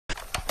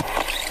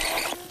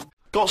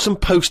Got some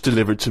post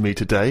delivered to me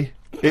today.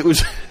 It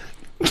was...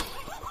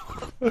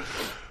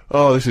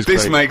 Oh, this is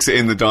This great. makes it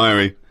in the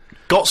diary.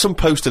 Got some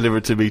post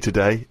delivered to me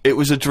today. It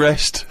was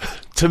addressed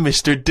to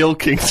Mr.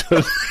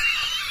 Dilkington.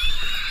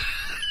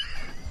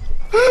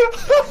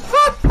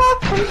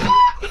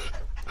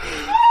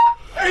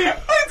 I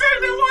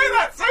don't know why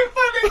that's so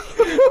funny.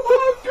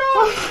 Oh,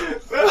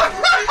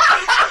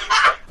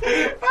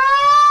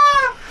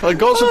 God. I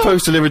got some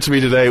post delivered to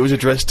me today. It was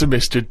addressed to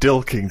Mr.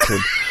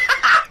 Dilkington.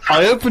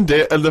 I opened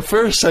it, and the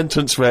first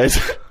sentence read,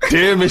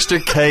 "Dear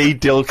Mr. K.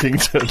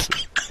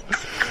 Dilkington,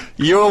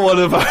 you're one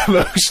of our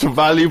most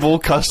valuable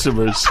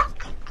customers."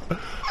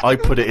 I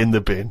put it in the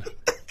bin.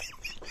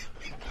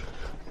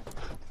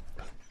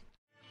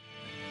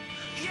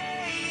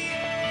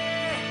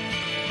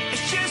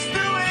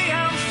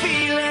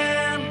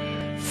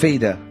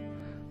 Feeder,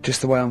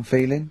 just the way I'm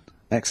feeling.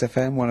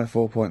 XFM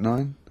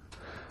 104.9.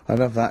 I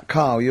love that.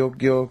 Carl, you're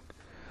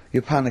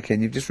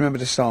panicking. You've just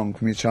remembered a song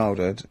from your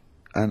childhood,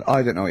 and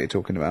I don't know what you're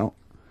talking about.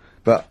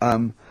 But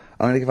I'm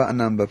going to give out a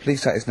number.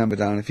 Please take this number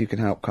down if you can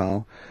help,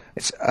 Carl.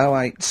 It's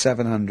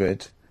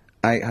 08700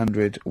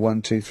 800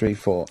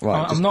 1234.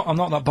 Right. I'm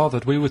not that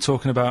bothered. We were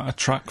talking about a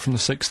track from the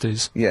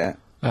 60s. Yeah.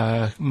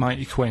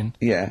 Mighty Quinn.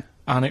 Yeah.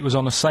 And it was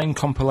on the same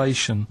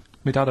compilation.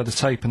 My dad had a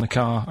tape in the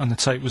car, and the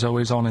tape was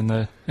always on in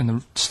the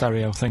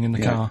stereo thing in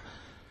the car.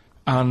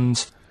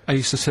 And I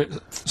used to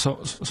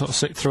sort of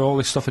sit through all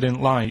this stuff I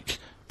didn't like,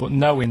 but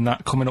knowing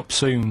that coming up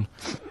soon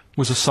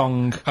was a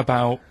song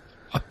about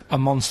a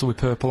monster with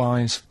purple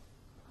eyes.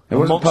 It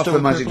wasn't Puff the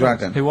Magic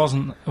Dragon. It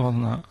wasn't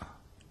that.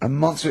 A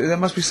monster. There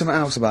must be something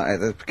else about it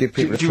that give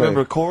people. Do you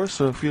remember a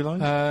chorus or a few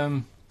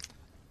lines?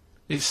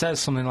 It says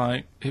something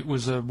like, it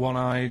was a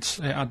one-eyed,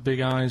 it had big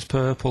eyes,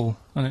 purple,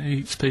 and it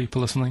eats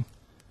people or something.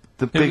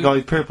 The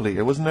Big-Eyed Purple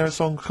Eater. Wasn't there a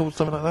song called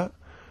something like that?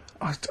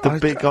 The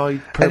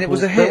Big-Eyed Purple... And it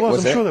was a hit, I'm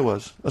sure there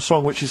was. A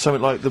song which is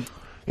something like the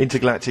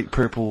Intergalactic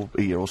Purple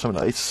Eater or something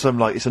like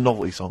that. It's a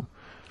novelty song.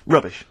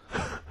 Rubbish.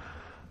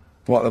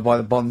 What, by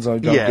the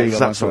Bonzo Dog? Yeah, it's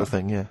that sort of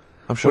thing, yeah.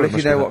 I'm sure. Well, if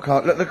you know what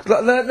Carl... Look,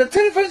 the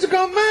telephones have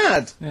gone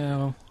mad! Yeah,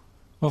 well,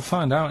 we'll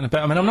find out in a bit.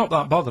 I mean, I'm not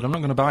that bothered. I'm not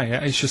going to buy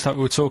it. It's just that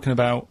we were talking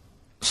about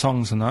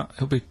songs and that.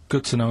 It'll be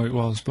good to know who it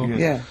was, but...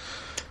 Yeah.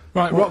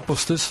 Right,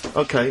 Rockbusters.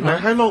 Okay, now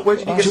how long, where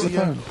did you get the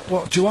phone?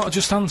 What, do you want to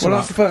just answer Well,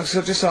 that? that's the phone,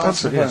 so just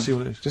answer the phone. See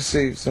what it is. Just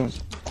see someone's...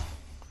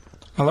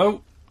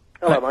 Hello?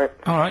 Hello, mate.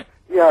 Alright.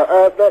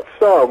 Yeah, that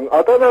song,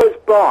 I don't know if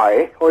it's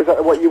by, or is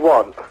that what you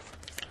want?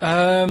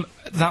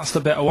 That's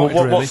the bit I wanted,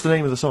 really. What's the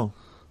name of the song?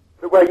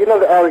 Well, you know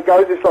how it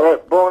goes, it's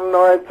like, "Born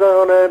nights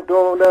on a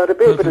dawn the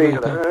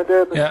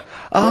bibbidi." Yeah.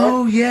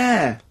 Oh,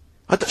 yeah!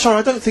 Sorry,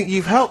 I don't think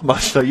you've helped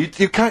much, though. You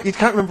can't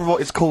remember what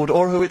it's called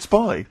or who it's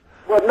by.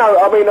 Well,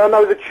 no, I mean, I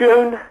know the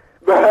tune,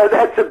 but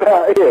that's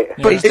about it.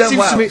 But he's done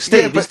well,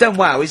 Steve, yeah, he's done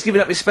well. He's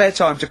given up his spare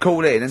time to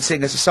call in and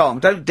sing us a song.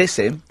 Don't diss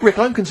him. Rick,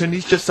 I'm concerned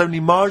he's just only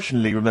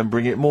marginally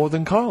remembering it more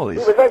than Carl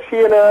is. It was actually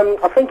in,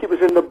 I think it was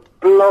in the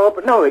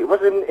Blob, no, it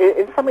was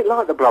in something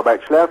like the Blob,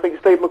 actually. I think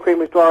Steve McQueen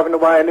was driving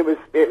away and it was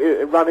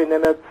running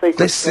in a sequence.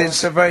 This is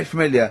so very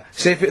familiar.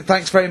 See if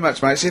thanks very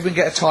much, mate. See if we can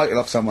get a title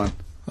off someone.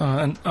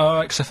 And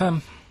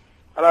XFM.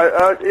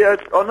 Hello, yeah,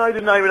 I know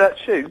the name of that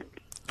tune.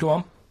 Go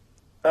on.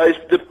 It's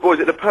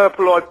the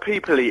Purple-Eyed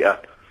People Eater?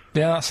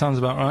 Yeah, that sounds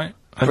about right.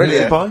 And who's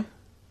it by?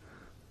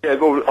 Yeah,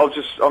 well, I'm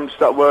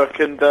just at work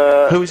and,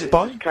 who is it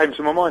by? It came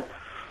to my mind.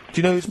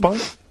 Do you know who it's by?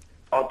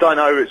 I don't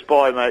know who it's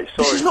by, mate,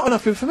 sorry. This is not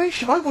enough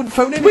information. I wouldn't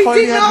phone in We if I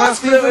only didn't had half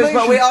ask the Lewis, information.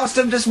 but we asked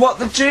him just what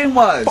the tune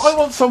was. But I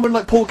want someone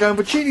like Paul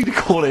Gambaccini to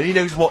call in. He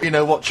knows what,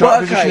 what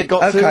chart position it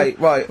got to. Okay,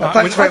 right.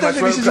 Thanks I very don't much.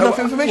 think this is enough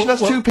information.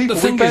 That's two people.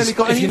 The thing We barely is,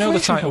 got any if you know the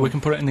information title, from. we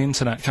can put it in the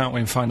internet, can't we,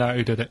 and find out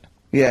who did it.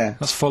 Yeah.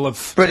 That's full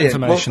of Brilliant.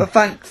 information.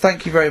 Well,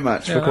 thank you very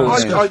much for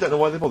calling in. I don't know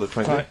why they bothered,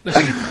 frankly. Right,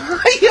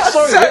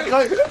 Sorry,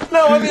 Rick,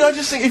 no, I mean, I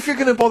just think if you're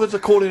going to bother to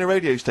call in a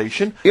radio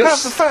station,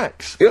 have the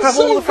facts. Have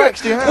all the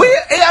facts you have.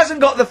 He hasn't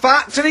got the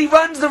facts, and he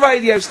runs the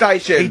radio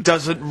station. He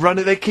doesn't run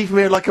it. They keep him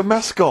here like a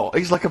mascot.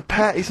 He's like a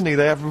pet, isn't he?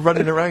 They have him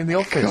running around the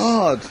office.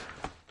 God.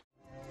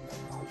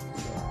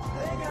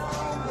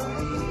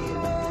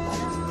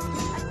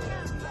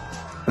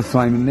 The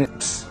Flaming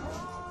Lips.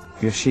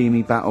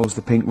 Yoshimi battles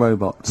the Pink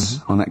Robots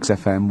on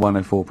XFM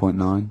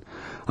 104.9.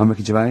 I'm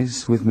Ricky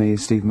Gervais. With me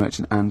is Steve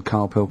Merchant and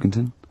Karl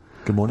Pilkington.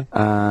 Good morning.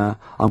 I'm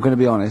going to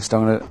be honest.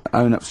 I'm going to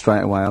own up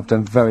straight away. I've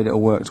done very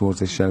little work towards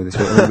this show this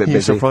week. I'm a bit busy.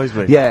 You surprised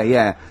me.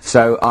 Yeah.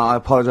 So I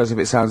apologise if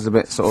it sounds a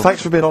bit sort of...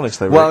 Thanks for being honest,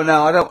 though, Rick. Well,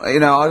 no, I don't. I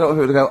don't want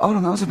people to go, "Oh,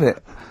 no, that was a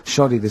bit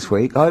shoddy this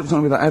week." I hope it's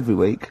not going to be that every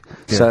week.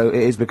 Yeah. So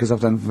it is because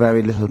I've done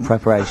very little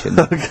preparation.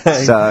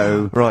 Okay.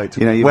 So right.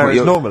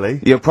 Whereas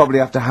normally you'll probably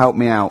have to help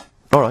me out.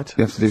 All right.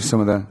 You have to do some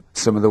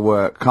of the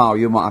work. Carl,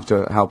 you might have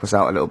to help us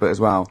out a little bit as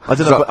well. I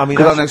don't know, but I mean,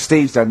 because I know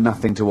Steve's done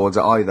nothing towards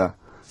it either.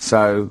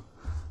 So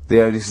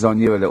the onus is on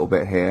you a little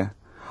bit here.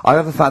 I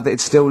love the fact that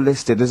it's still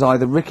listed as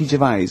either Ricky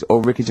Gervais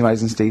or Ricky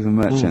Gervais and Stephen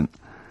Merchant.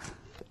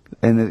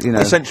 In the,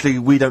 essentially,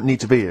 we don't need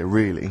to be here,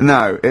 really.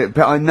 No, but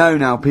I know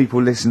now people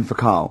listen for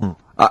Carl.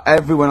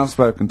 Everyone I've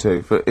spoken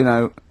to, for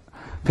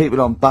people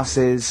on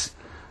buses,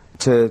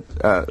 to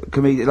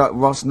comedians like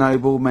Ross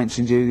Noble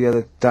mentioned you the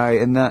other day,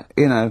 and that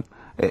you know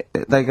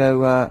they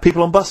go.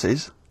 People on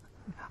buses?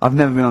 I've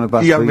never been on a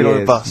bus. You for haven't been years,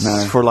 on a bus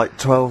no. for like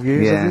 12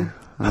 years, Yeah.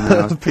 have I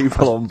know. you?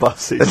 People on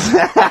buses.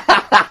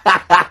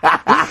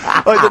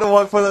 I don't know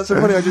why I find that so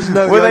funny. I just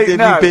know Well, the they- idea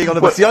no. of you being on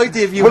a bus. The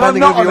idea of you Well, I'm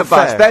handing not over on your the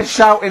bus. fare. They're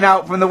shouting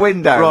out from the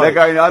window. Right. They're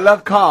going, "I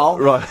love Carl."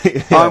 Right.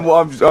 Yeah. I'm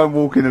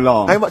walking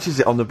along. How much is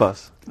it on the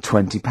bus?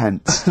 20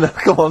 pence. No,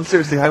 come on,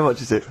 seriously, how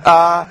much is it?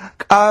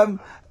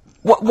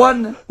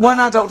 One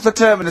adult for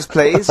terminus,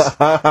 please.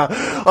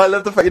 I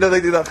love the fact, you know,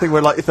 they do that thing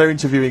where, like, if they're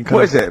interviewing kind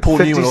What of is it, Paul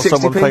 50, Newman or 60p?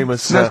 someone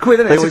famous, No, it's quid,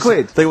 isn't it? they It's a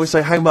always, quid. They always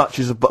say, how much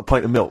is a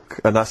pint of milk?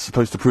 And that's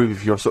supposed to prove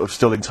if you're sort of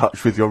still in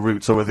touch with your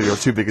roots or whether you're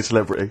too big a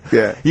celebrity.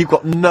 Yeah. You've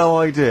got no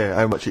idea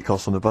how much it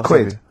costs on the bus.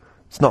 Quid? have you?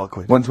 It's not a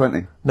quid.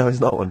 120. No, it's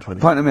not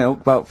 120. Pint of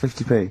milk, about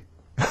 50p.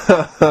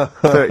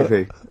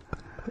 30p.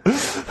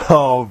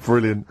 Oh,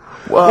 brilliant.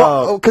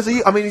 Wow. Because,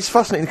 I mean, it's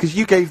fascinating because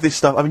you gave this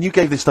stuff, I mean, you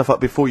gave this stuff up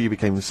before you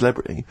became a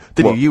celebrity,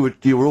 didn't What? you?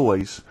 You were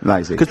always...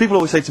 Lazy. Because people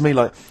always say to me,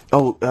 like,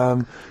 oh,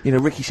 you know,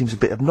 Ricky seems a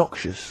bit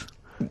obnoxious.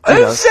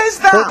 Who says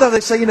that? No, they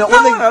say, you know,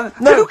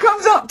 Who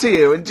comes up to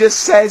you and just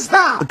says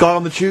that? The guy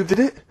on the tube did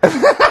it.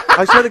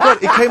 I swear to God,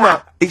 he came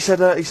up. He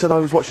said I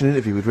was watching an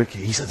interview with Ricky.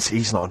 He said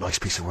he's not a nice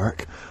piece of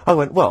work. I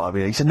went, well, I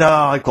mean, he said, no,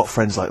 I've got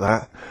friends like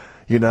that.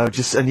 You know,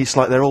 and it's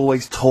like they're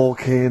always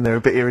talking. They're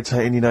a bit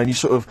irritating, you know, and you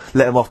sort of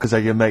let them off because they're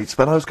your mates.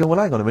 But I was going, well,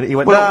 hang on a minute. He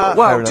went, Well,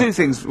 no, fair two enough.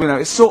 things. You know,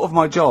 it's sort of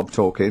my job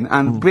talking,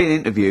 and being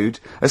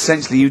interviewed.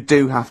 Essentially, you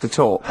do have to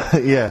talk.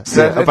 Yeah,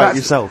 So yeah, if about that's-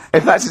 yourself.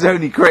 If that's his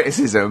only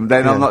criticism,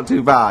 then I'm not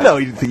too bad. No,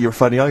 he didn't think you were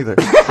funny either.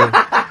 So.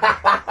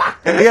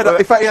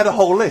 In fact, he had a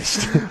whole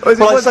list.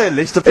 Well, I say a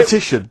list, a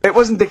petition. It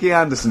wasn't Dickie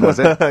Anderson, was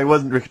it? It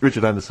wasn't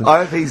Richard Anderson. I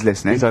hope he's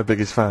listening. He's our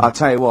biggest fan. I'll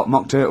tell you what,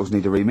 Mock Turtles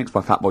need a remix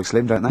by Fatboy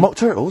Slim, don't they? Mock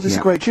Turtles is a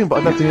Yeah. great tune, but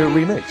I'd love to hear it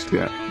remixed.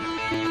 Yeah.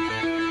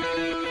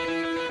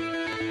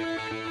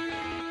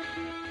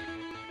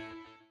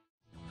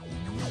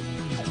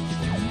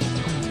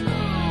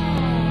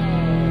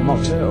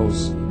 Mock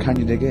Turtles, Can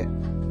You Dig It?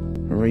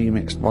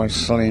 Remixed by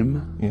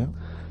Slim. Yeah.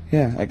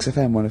 Yeah,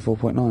 XFM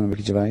 104.9,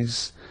 Ricky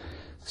Gervais,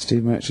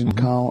 Steve Merchant,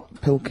 Carl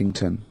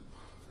Pilkington.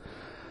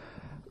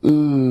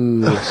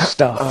 Ooh,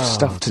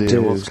 stuff to dear,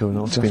 do, what's going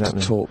on? What's been stuff to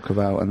happening? talk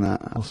about and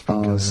that. What's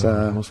been going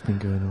on? What's been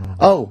going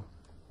on?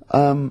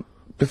 Oh,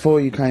 before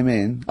you came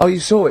in, you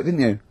saw it, didn't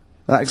you?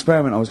 That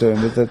experiment I was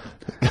doing with the...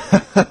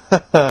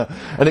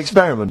 An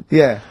experiment?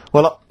 Yeah.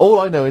 Well, all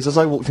I know is as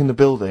I walked in the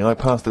building, I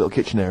passed the little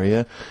kitchen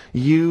area,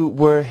 you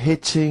were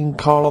hitting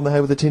Carl on the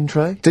head with a tin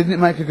tray. Didn't it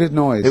make a good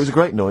noise? It was a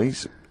great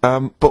noise,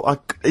 but I'm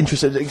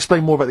interested,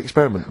 explain more about the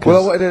experiment.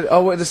 'cause- Well, I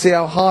wanted to see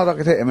how hard I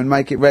could hit him and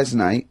make it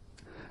resonate,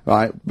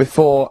 right,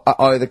 before I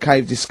either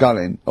caved his skull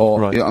in,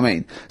 or, Right. you know what I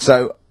mean?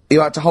 So, you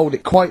had to hold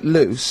it quite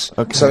loose,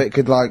 Okay. so it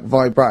could, like,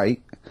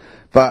 vibrate,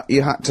 but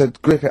you had to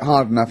grip it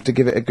hard enough to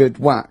give it a good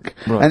whack.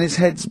 Right. And his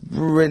head's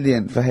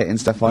brilliant for hitting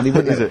stuff on. He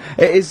wouldn't- Is it?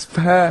 It is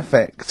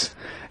perfect.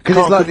 Because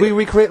Carl, it's like... could we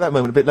recreate that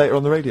moment a bit later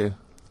on the radio?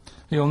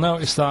 You'll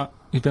notice that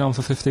you've been on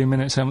for 15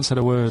 minutes, haven't said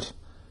a word.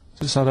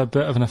 It's had a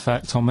bit of an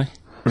effect on me.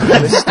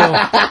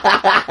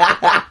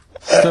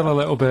 It's still a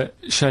little bit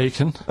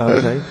shaken.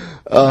 Okay.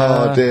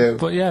 oh, dear.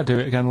 But yeah, do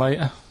it again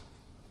later.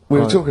 We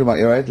were Right. talking about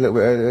your head a little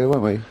bit earlier,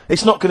 weren't we?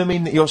 It's not going to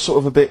mean that you're sort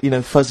of a bit, you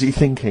know, fuzzy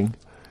thinking,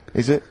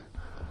 is it?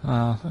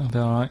 It'll be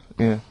alright.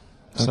 Yeah.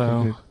 So,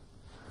 Okay, good.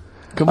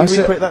 Can we I said-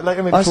 recreate that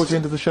later, maybe I towards the s-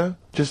 end of the show?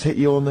 Just hit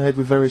you on the head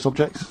with various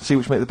objects, see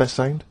which make the best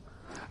sound?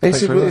 He Thanks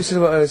said, very he much. said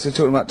about earlier, so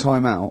talking about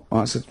time out.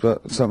 I said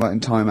something about in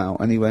time out,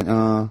 and he went,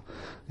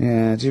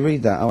 yeah, do you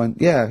read that? I went,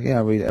 yeah, I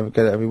read it,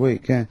 get it every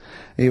week, yeah.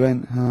 He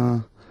went,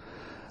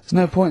 there's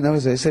no point though,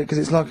 is there? He said, because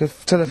it's like a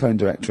telephone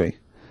directory.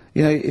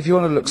 You know, if you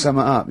want to look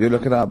something up, you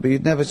look it up, but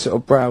you'd never sort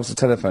of browse the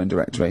telephone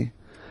directory.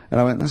 And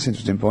I went, that's an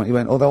interesting point. He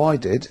went, although I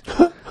did.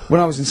 When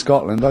I was in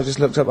Scotland, I just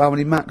looked up how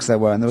many Macs there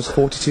were, and there was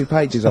 42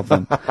 pages of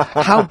them.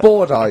 How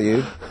bored are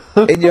you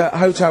in your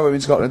hotel room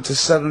in Scotland to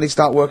suddenly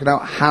start working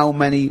out how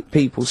many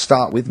people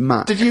start with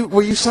Mac?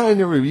 Were you sat in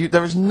your room?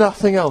 There was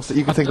nothing else that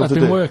you could think of I've to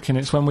been do? working.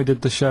 It's when we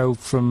did the show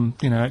from,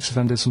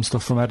 XFM did some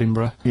stuff from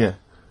Edinburgh. Yeah.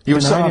 You were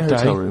Been a sat in hard your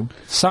hotel day, room?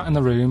 Sat in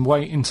the room,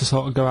 waiting to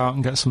sort of go out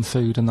and get some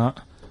food and that.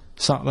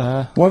 Sat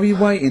there. Why were you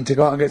waiting to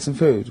go out and get some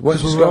food? Why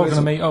Because didn't we you were go all get going to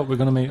some- meet up. We're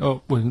going to meet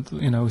up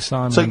with,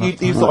 Simon. So and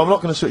that. you thought, I'm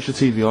not going to switch the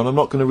TV on, I'm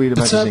not going to read a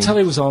The magazine.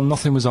 telly was on,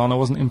 nothing was on. I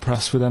wasn't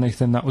impressed with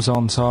anything that was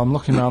on, so I'm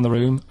looking around the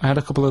room. I had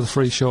a couple of the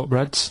free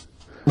shortbreads.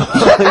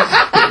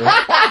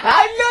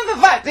 I love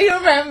the fact he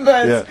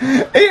remembers.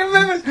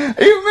 Yeah.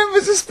 He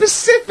remembers a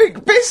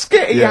specific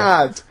biscuit he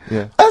Yeah. had.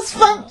 Yeah. That's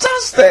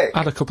fantastic.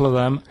 Had a couple of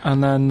them,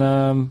 and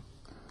then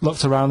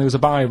looked around. There was a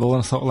Bible,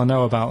 and I thought, well, I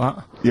know about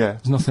that. Yeah.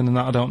 There's nothing in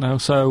that I don't know.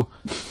 So,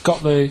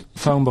 got the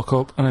phone book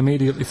up, and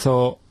immediately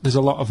thought, there's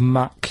a lot of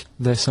Mac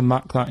this and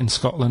Mac that in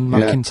Scotland. Yeah.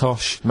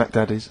 Macintosh, Mac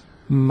Daddies.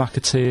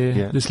 Macateer.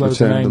 Yeah. There's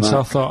loads of Return the names. So I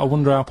Mac. thought, I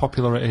wonder how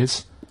popular it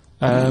is.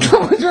 I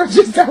wonder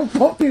just how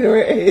popular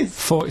it is.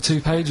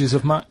 42 pages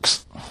of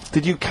Macs.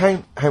 Did you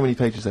count how many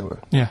pages there were?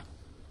 Yeah.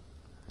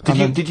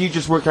 Did you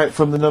just work out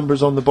from the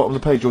numbers on the bottom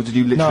of the page, or did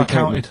you literally No, I count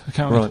counted. them? I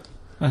counted. Right.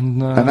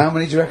 And how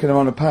many do you reckon are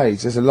on a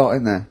page? There's a lot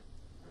in there.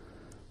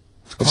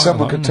 If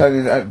someone could tell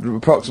you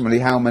approximately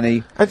how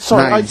many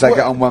names they get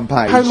on one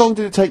page. How long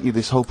did it take you,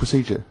 this whole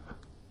procedure?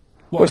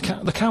 what,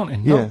 the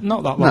counting? Yeah.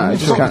 Not that No, long.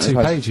 it's It's just only counting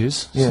 2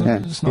 pages. pages. Yeah. So Yeah.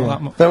 it's not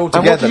that much. They're all And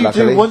what together, did you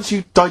luckily. do once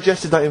you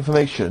digested that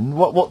information?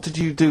 What did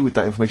you do with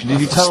that information?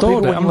 Did you tell people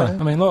Stored it, what you haven't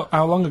I? I mean, look,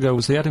 how long ago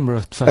was the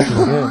Edinburgh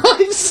Festival?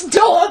 I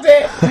stored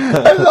it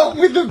along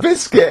with the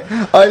biscuit.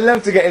 I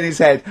love to get in his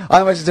head.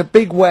 I imagine it's a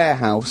big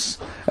warehouse,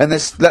 and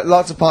there's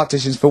lots of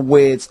partitions for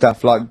weird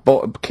stuff like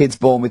kids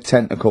born with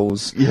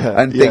tentacles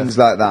and things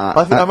like that.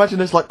 I imagine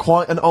there's like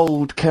quite an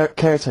old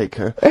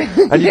caretaker,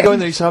 and you go in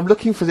there. You say, "I'm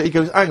looking for it." He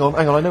goes, "Hang on,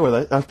 I know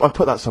where that. I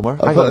put that somewhere.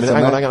 Hang on a minute.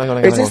 Hang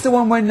on. Is this the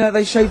one when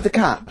they shave the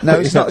cat? No,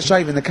 it's not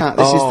shaving the cat.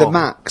 This is the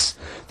Max.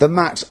 The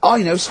Max. Oh,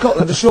 you know,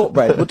 Scotland, the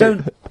shortbread. Well,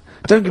 don't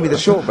give me the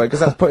shortbread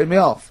because that's putting me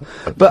off.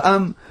 But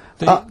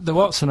The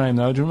what's the name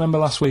though? Do you remember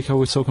last week I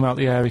was talking about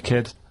the airy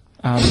kid?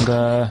 And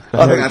I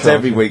think that's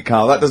every week,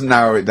 Carl. That doesn't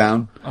narrow it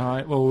down.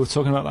 alright, well we were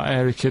talking about that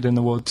airy kid in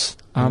the woods,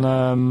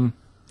 and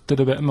did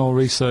a bit more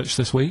research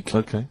this week.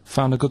 Okay.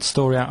 Found a good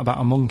story out about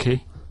a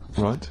monkey,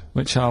 Right.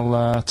 which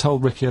I'll tell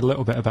Ricky a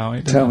little bit about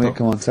it. Tell didn't I? me,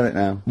 come on, tell it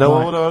now. No,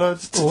 Right. no. Well,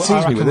 Tease I me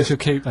reckon with we it. should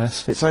keep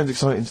this. It sounds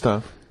exciting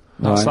stuff.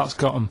 Right. That's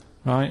got 'em,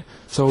 right?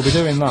 So we'll be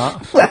doing that.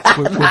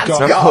 we've That's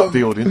got hooked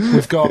the audience.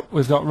 we've got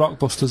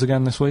Rockbusters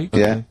again this week.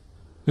 Yeah,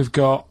 We've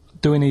got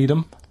Do We Need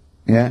 'Em?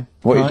 yeah.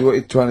 What Right. are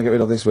you trying to get rid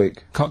of this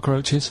week?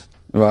 Cockroaches.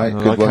 Right, No,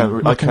 good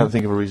one. I can't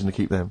think of a reason to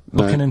keep them.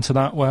 No. Looking into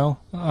that, well,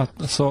 I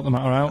sort the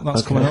matter out.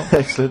 That's coming up.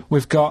 Excellent.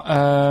 We've got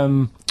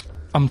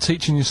I'm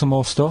teaching you some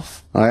more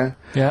stuff. Oh, yeah?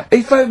 Yeah.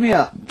 He phoned me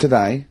up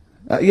today.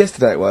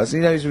 Yesterday it was. He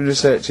knows he's been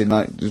researching,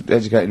 like, just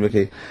educating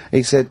Ricky.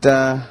 He said,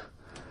 what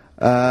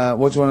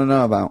do you want to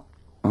know about?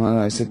 I don't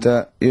know. He said,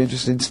 you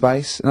interested in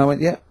space? And I went,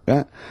 yeah.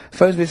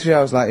 Phones me 3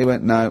 hours later. He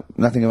went, no,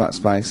 nothing about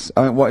space.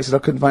 I went, what? He said, I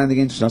couldn't find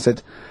anything interesting. I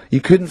said,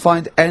 you couldn't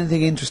find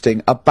anything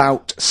interesting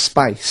about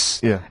space.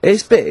 Yeah.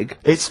 It's big.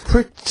 It's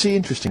pretty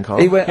interesting,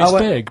 Carl. He went, It's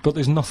big, but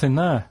there's nothing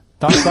there.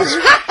 That's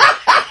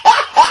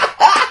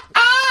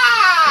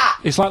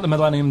it's like the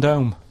Millennium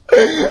Dome.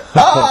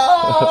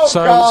 oh,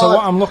 So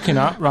what I'm looking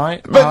at,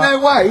 right? But no,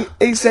 wait.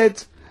 He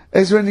said,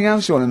 is there anything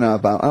else you want to know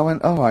about? I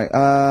went, alright,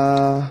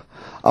 I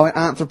went,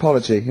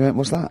 anthropology. He went,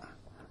 what's that?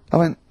 I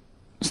went,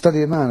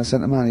 study of man. I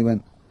sent a man. He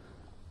went,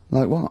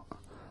 like what?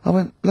 I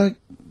went, like,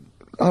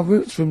 our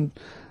roots from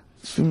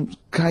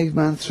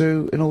caveman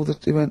through and all the,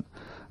 he went,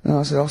 no,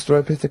 I said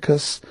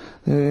Australopithecus,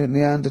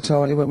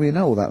 Neanderthal. He went, well, you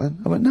know all that then?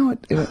 I went, no.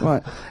 He went,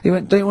 right. He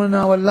went, do you want to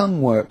know how a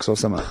lung works or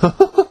something?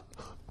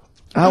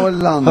 How a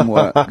lung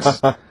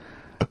works?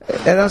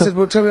 And I said,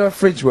 well, tell me how a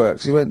fridge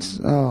works. He went,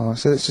 oh, I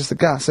said, it's just the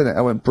gas, isn't it?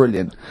 I went,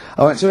 brilliant.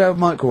 I went, tell me how a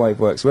microwave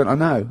works. He went, I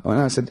know.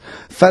 I said,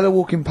 fella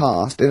walking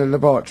past in a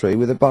laboratory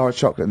with a bar of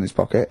chocolate in his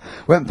pocket,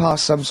 went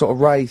past some sort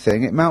of ray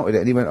thing, it melted it,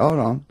 and he went, hold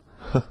on.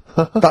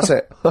 That's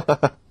it.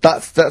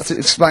 That's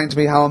explained to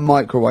me how a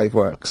microwave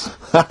works.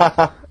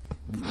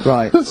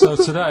 Right. So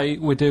today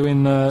we're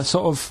doing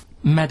sort of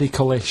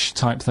medical-ish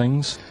type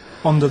things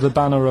under the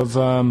banner of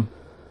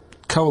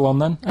colon.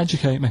 Then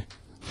educate me.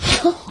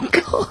 Oh,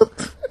 God.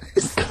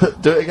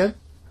 Do it again.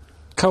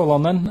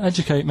 Colon. Then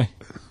educate me.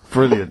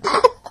 Brilliant.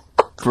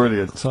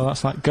 Brilliant. So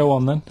that's like go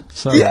on then.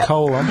 So Yeah.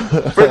 colon.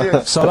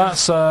 Brilliant. So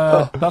that's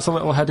a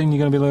little heading. You're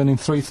going to be learning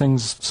 3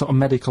 things sort of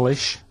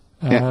medical-ish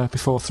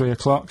before 3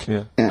 o'clock.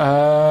 Yeah.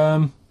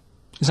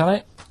 Is that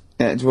it?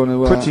 Yeah, do you want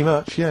to, Pretty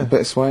much, yeah. a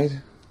bit of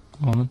suede?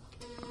 Go on then.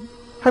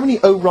 How many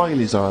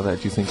O'Reillys are there,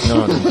 do you think?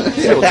 No,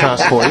 little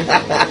task for you.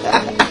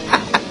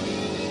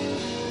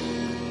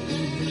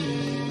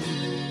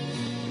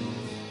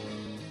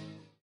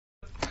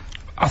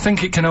 I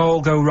think it can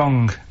all go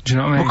wrong. Do you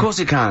know what I mean? Of course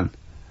it can.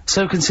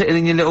 So can sitting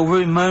in your little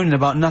room moaning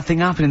about nothing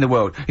happening in the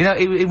world. You know,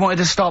 he wanted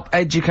to stop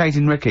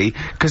educating Ricky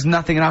because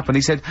nothing had happened.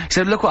 He said,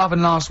 look what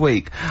happened last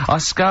week. I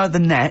scoured the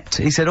net.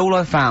 He said, all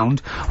I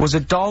found was a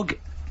dog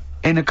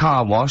in a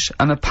car wash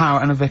and a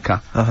parrot and a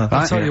vicar. I'll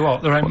Right? tell you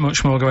what, there ain't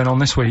much more going on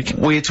this week.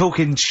 We're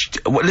talking,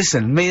 well,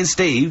 listen, me and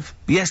Steve,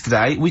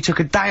 yesterday, we took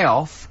a day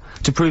off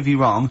to prove you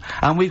wrong,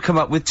 and we've come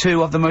up with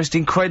 2 of the most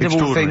incredible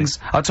Extraordinary. things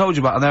I told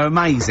you about, and they're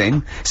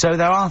amazing. So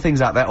there are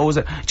things out there, or is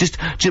it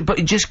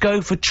but just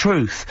go for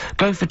truth.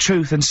 Go for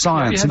truth and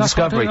science Yeah, and that's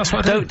what I do, discovery. that's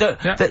what I do.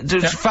 Don't, Yeah, the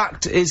yeah.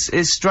 fact is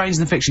stranger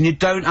than fiction. You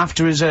don't have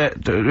to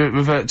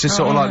revert to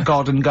sort of like yeah.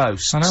 God and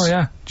ghosts. I know,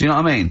 yeah. Do you know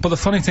what I mean? But the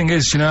funny thing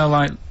is, you know,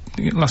 like,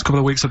 the last couple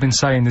of weeks I've been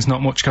saying there's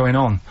not much going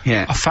on.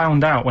 Yeah. I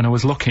found out when I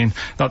was looking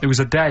that there was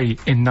a day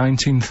in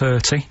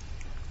 1930,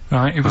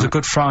 right? It was a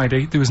Good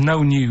Friday, there was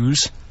no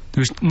news,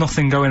 there was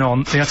nothing going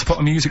on, they had to put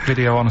a music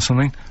video on or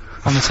something,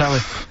 on the telly,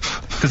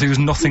 because there was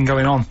nothing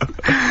going on.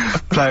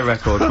 Play a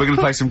record. We're going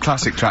to play some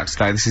classic tracks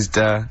today. This is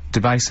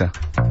Debaser.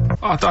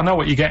 I know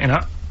what you're getting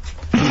at,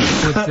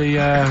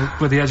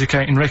 with the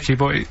educating Ricky,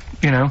 but,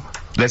 you know,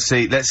 Let's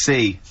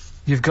see.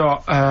 you've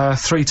got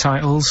 3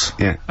 titles,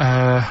 Yeah.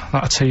 that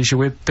I tease you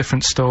with,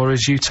 different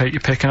stories, you take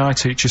your pick and I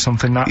teach you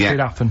something, that Yeah. did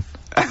happen.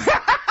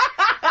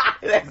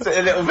 That's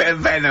a little bit of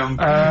venom.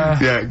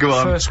 Yeah, go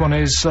on. First one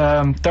is,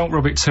 don't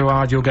rub it too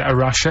hard, you'll get a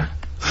rasher.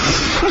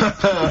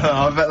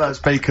 I bet that's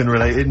bacon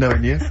related,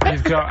 knowing you.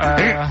 You've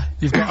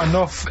got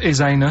enough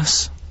is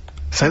anus.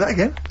 Say that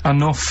again.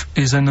 Enough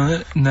is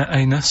anus.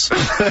 Enough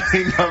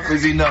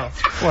is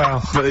enough.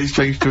 Well, But it's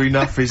changed to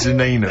enough is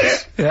an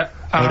anus. yeah.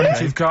 And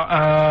Okay. you've got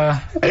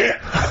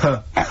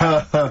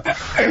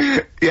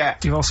Yeah.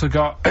 you've also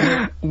got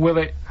will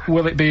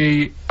it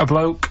be a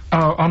bloke?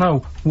 Oh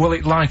no. Will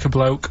it like a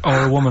bloke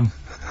or a woman?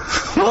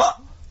 What?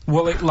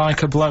 Will it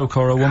like a bloke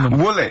or a woman?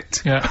 Will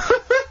it? Yeah.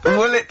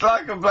 Will it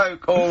like a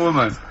bloke or a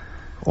woman?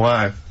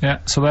 Wow. Yeah.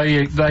 So they're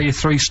your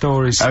 3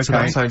 stories Okay.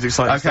 today. Sounds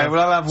exciting. Okay,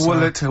 well I'll have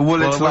will it Well, we're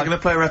like... going to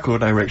play a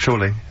record now, Rick,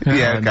 surely.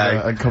 Yeah, And,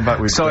 okay. and come back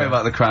with... Sorry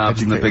about the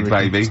crabs and the big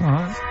educated baby.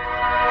 Alright.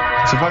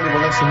 So finally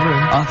we'll have some room.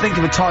 I'll think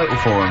of a title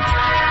for him.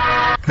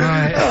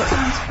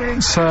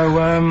 Right.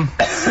 So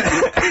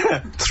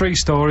 3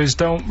 stories.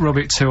 Don't rub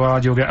it too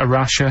hard. You'll get a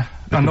rasher.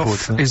 forward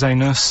Enough to that. is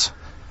anus.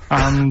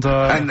 And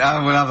And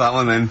we'll have that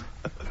one then.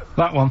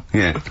 that one.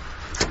 Yeah.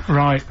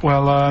 Right.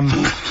 Well,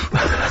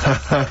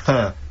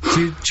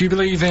 do you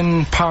believe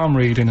in palm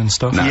reading and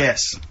stuff?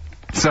 Yes.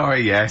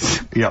 Sorry,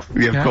 yes. Yep.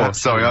 Yeah, of Yeah.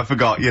 course. Sorry, I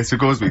forgot. Yes, of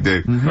course we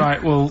do.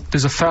 Right. Well,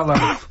 there's a fella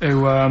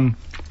who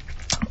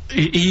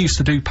he used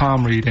to do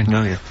palm reading,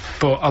 Oh, yeah.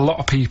 but a lot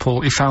of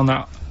people he found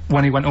that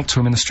when he went up to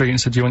him in the street and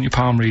said, "Do you want your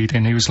palm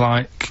reading?" He was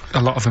like,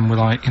 a lot of them were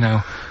like,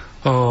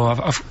 "Oh,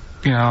 I've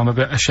I'm a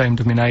bit ashamed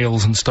of my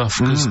nails and stuff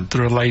because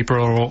they're a labourer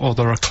or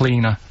they're a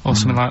cleaner or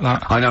something like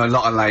that." I know a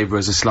lot of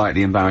labourers are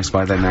slightly embarrassed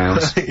by their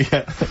nails.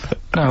 Yeah.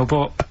 No,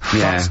 but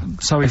Yeah.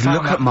 so he found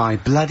Look that, at my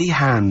bloody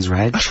hands,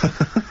 Reg.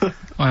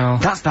 well,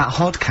 That's that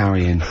hod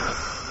carrying.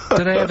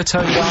 did I ever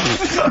tell you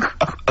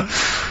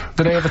that?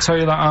 Did I ever tell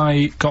you that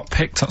I got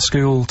picked at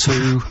school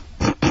to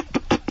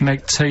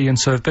make tea and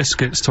serve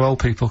biscuits to old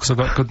people because I've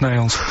got good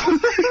nails?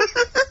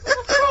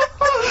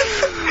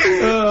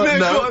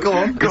 No, go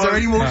on. Is there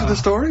any more to the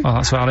story? Well,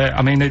 that's about it.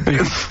 I mean,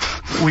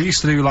 we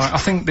used to do like, I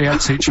think the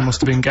head teacher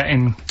must have been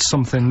getting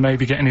something,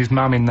 maybe getting his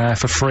mum in there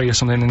for free or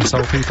something in this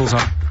old people's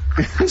home.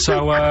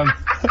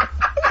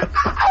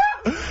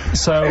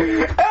 So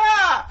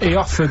he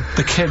offered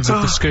the kids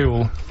of the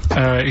school,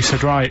 he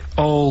said, right,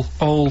 all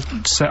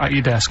sit at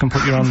your desk and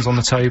put your hands on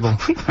the table.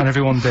 And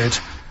everyone did.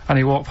 And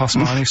he walked past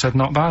mine and he said,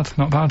 not bad,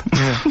 not bad.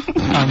 Yeah.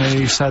 And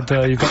he said,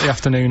 you've got the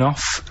afternoon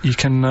off, you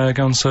can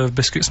go and serve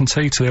biscuits and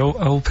tea to the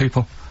old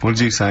people. What did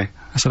you say?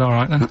 I said,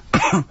 alright then.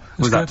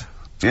 Was good. that?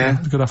 Yeah.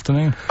 Good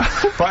afternoon.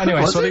 But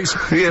anyway, so these...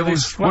 Yeah,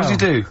 these- what did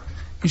you do?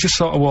 He just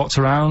sort of walked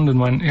around and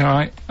went, you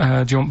alright,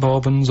 do you want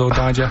bourbons or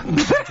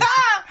digest?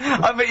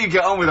 I bet you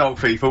get on with old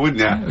people, wouldn't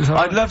you? was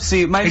alright. I'd love to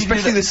see maybe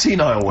Especially the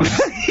senile ones.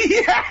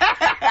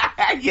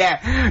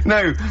 yeah,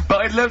 no,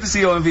 but I'd love to see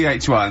you on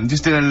VH1,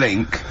 just in a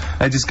link.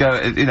 They just go,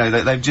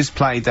 they've just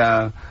played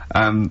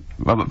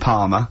Robert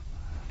Palmer,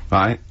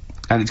 right?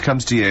 And it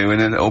comes to you in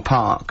a little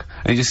park,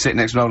 and you just sit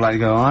next to an old lady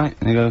and go, alright?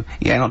 And you go,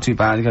 yeah, not too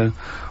bad. You go,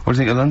 what do you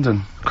think of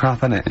London? Crap,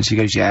 innit? And she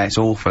goes, yeah, it's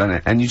awful,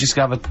 innit? And you just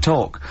have a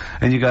talk,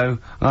 and you go,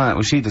 alright,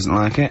 well, she doesn't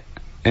like it.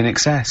 In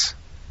excess.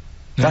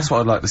 Yeah. That's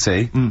what I'd like to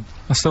see.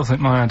 I still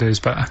think my idea is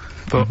better,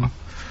 but...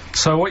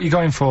 So what are you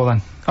going for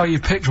then? Oh,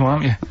 you've picked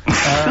one, haven't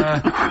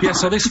you? Yeah,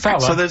 so this fella...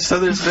 So there's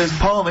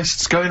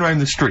palmists going around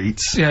the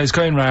streets. Yeah, he's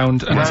going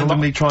round and there's a lot-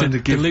 Randomly trying to they're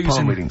give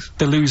palm readings.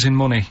 They're losing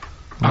money,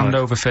 hand Right.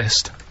 over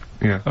fist.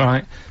 Yeah.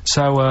 Alright,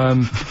 so,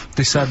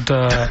 they said,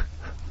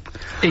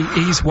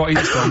 what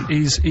he's done,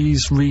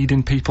 he's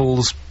reading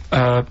people's,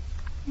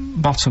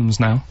 bottoms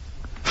now.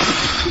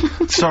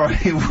 Sorry,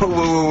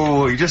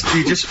 whoa. You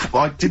just,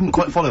 I didn't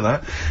quite follow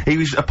that. He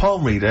was a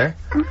palm reader.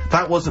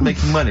 That wasn't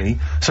making money.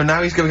 So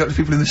now he's going up to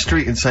people in the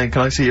street and saying,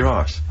 can I see your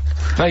arse?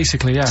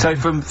 Basically, yeah. So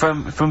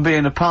from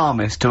being a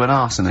palmist to an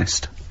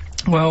arsonist.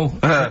 Well,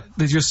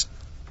 they just...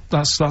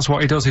 That's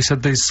what he does. He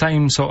said the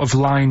same sort of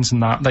lines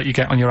and that you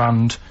get on your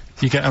hand,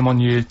 you get them on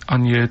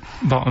your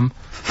bottom,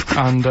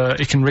 and,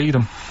 he can read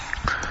them.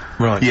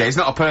 Right. Yeah, he's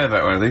not a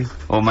pervert or anything,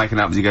 or making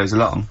up as he goes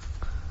along.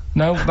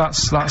 No,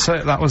 that's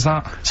it. That was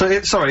that.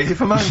 So, sorry, if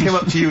a man came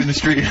up to you in the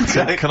street and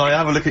said, can I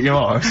have a look at your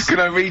arse? Can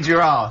I read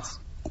your arse?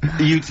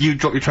 You'd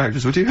drop your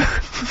trousers, would you?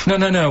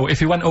 No. If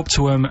he went up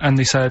to him and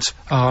they said,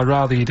 "Oh, I'd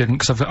rather you didn't,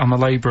 because I'm a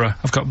labourer.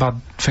 I've got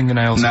bad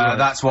fingernails." No,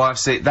 that's why I've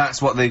seen.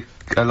 That's what a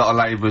lot of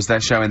labourers, they're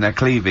showing their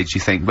cleavage.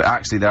 You think, but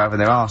actually they're having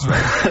their arse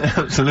read.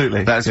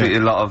 Absolutely. That's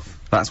what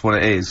that's what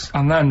it is.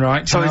 And then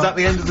right. So you is know- that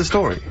the end of the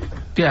story?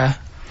 Yeah.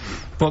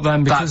 But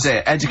then because That's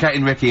it.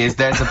 Educating Ricky is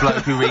there's a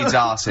bloke who reads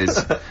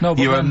arses. No,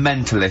 but You're a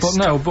then- mentalist. but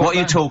no, but what are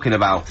you then- talking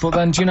about? But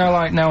then, do you know,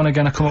 like now and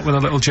again, I come up with a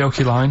little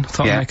jokey line.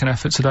 Thought Yeah. I'd make an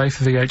effort today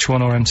for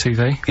VH1 or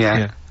MTV.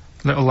 Yeah.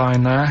 Little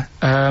line there.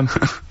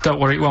 Don't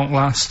worry, it won't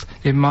last.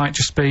 It might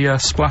just be a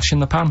splash in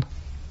the pan.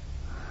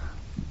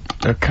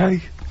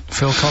 Okay.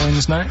 Phil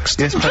Collins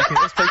next. Yes,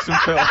 let's play some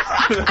film.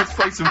 Let's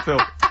play some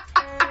film.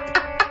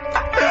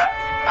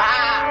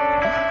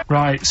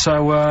 Right.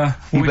 So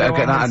You we better go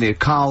get on that with out of you.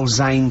 Karl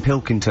Zane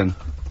Pilkington.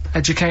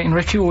 Educating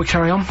Ricky. Will we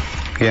carry on?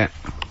 Yeah.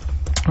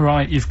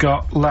 Right. You've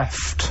got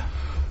left.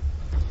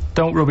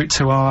 Don't rub it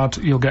too hard.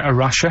 You'll get a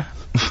rasher.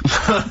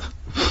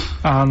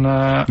 And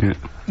Yeah.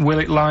 will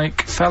it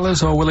like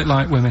fellas or will it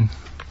like women?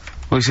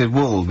 Well, you said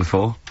wool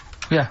before.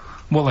 Yeah,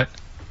 Woolet.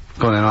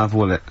 Go on then, I'll have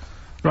Woolet.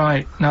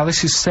 Right, now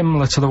this is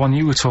similar to the one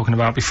you were talking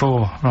about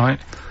before, right?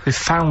 They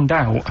found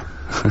out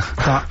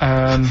that,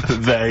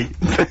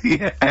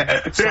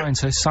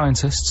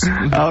 scientists.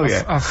 Oh,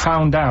 yeah. I've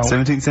found out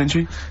 17th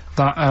century?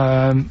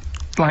 that,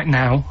 like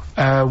now,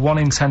 1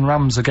 in 10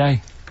 rams are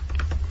gay.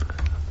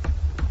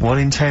 1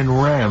 in 10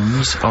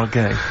 rams are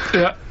gay.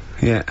 Yeah.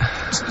 Yeah.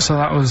 So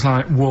that was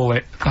like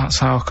Woolet. That's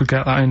how I could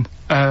get that in.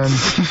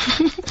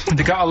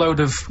 They got a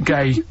load of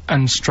gay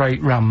and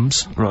straight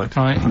rams. Right.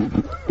 Right.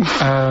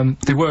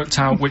 They worked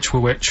out which were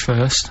which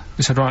first.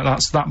 They said, right,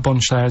 that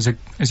bunch there is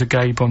a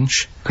gay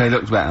bunch. They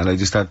looked better, they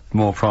just had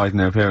more pride in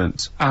their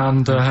appearance.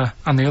 And the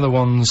other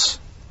ones,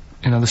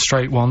 you know, the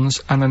straight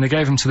ones. And then they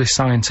gave them to this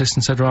scientist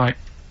and said, right,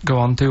 go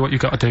on, do what you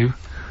got to do.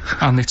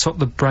 And they took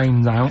the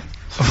brains out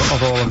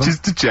of all of them.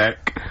 Just to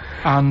check.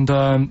 And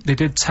they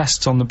did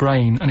tests on the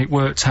brain, and it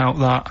worked out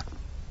that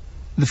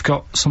they've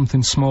got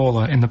something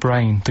smaller in the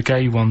brain. The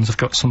gay ones have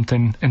got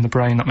something in the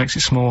brain that makes it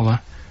smaller.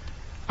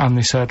 And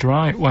they said,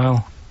 right,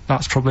 well,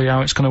 that's probably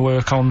how it's going to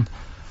work on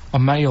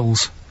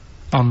males.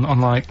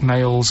 On like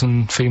males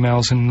and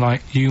females and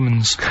like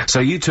humans. So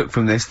you took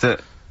from this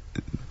that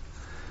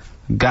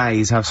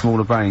gays have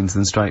smaller brains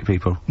than straight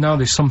people? No,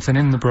 there's something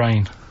in the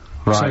brain.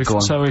 Right, go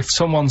on. So if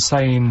someone's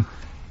saying,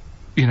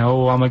 you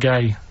know, oh, I'm a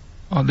gay,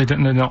 or they're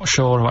not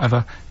sure or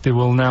whatever, they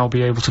will now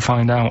be able to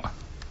find out.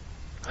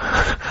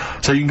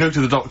 So you can go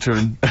to the doctor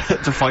and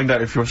to find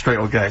out if you're straight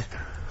or gay.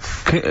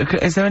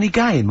 Is there any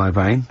gay in my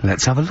brain?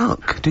 Let's have a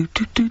look. Do.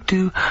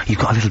 You've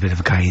got a little bit of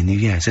a gay in you,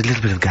 yes. A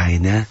little bit of gay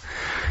in there.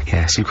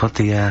 Yes, you've got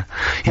the,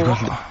 you've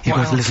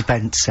got a little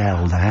bent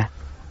cell there.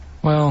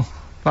 Well,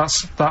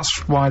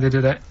 that's why they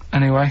did it,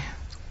 anyway.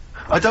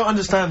 I don't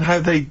understand how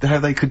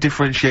they could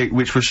differentiate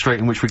which were straight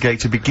and which were gay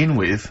to begin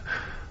with,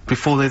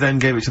 before they then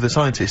gave it to the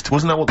scientist.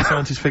 Wasn't that what the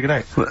scientists figured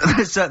out? How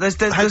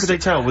could they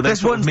tell? Were they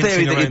there's sort one of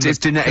theory mincing that around it's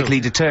genetically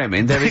the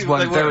determined. There is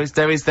one. There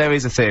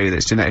is a theory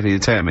that's genetically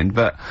determined,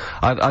 but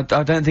I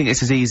don't think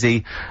it's as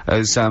easy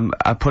as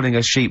pulling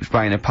a sheep's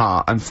brain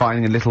apart and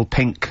finding a little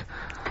pink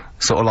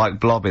sort of like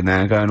blob in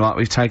there and going, right,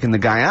 we've taken the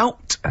guy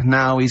out,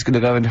 now he's going to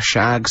go and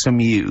shag some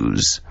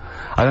ewes.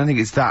 I don't think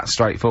it's that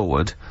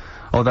straightforward.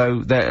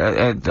 Although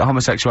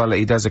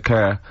homosexuality does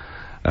occur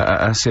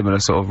at a similar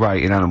sort of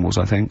rate in animals,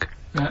 I think.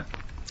 Yeah.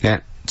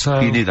 Yeah. So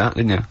you knew that,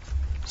 didn't you?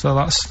 So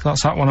that's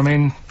that one. I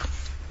mean,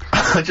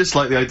 I just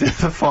like the idea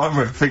of the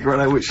farmer figuring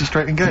out which is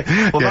straight and gay.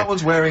 Well, that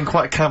one's wearing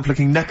quite a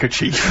camp-looking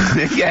neckerchief.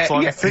 Yeah, so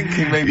I'm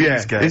thinking maybe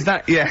he's gay. Is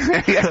that,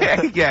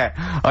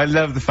 yeah. I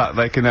love the fact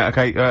they can, that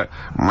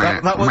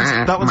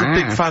one's a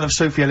big fan of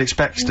Sophie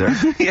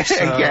Ellis-Bextor.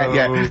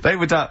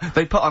 Yeah.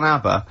 They put on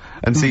ABBA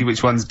and see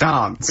which ones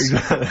dance.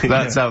 Exactly.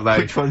 That's how they...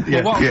 Which one,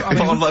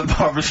 put on like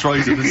Barbara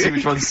Streisand and see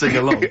which ones sing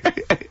along.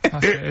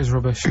 That shit is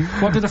rubbish.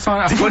 What did I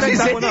find out? What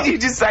did you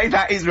just say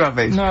that is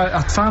rubbish? No,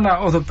 I found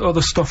out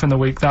other stuff in the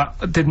week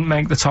that didn't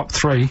make the top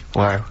 3.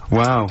 Wow.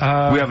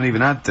 We haven't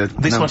even had the...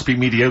 This must be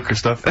mediocre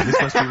stuff. This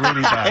must be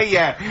really bad.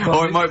 Yeah,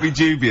 or it might be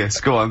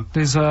dubious. Go on.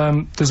 There's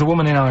a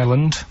woman in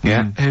Ireland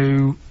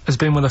who has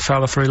been with a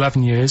fella for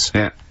 11 years.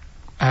 Yeah.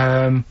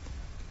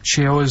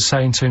 She always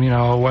saying to him, you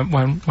know,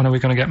 when are we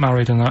going to get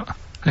married and that?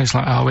 And he's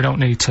like, oh, we don't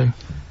need to.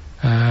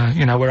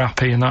 You know, we're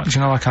happy and that. Do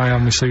you know, like I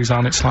am with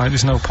Suzanne, it's like,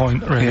 there's no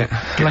point, really.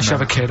 Yeah. Unless you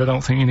have a kid, I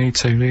don't think you need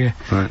to, do you?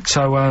 Right.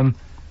 So,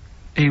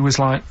 he was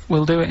like,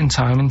 we'll do it in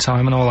time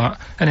and all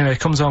that. Anyway, he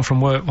comes home from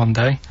work one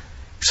day.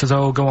 He says,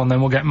 oh, go on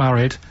then, we'll get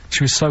married.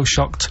 She was so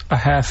shocked, her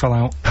hair fell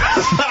out.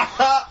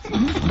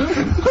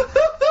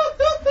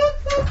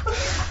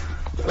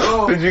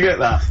 Did you get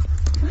that?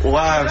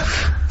 Wow.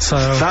 So...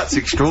 That's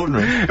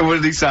extraordinary. And what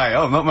did he say?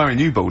 Oh, I'm not marrying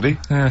you, Baldy.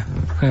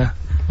 Yeah.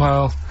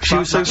 Well... She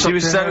was so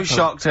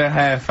shocked her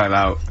hair fell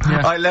out.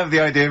 Yeah. I love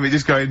the idea of it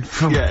just going to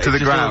the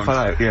ground. Fell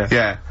out,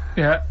 Yeah.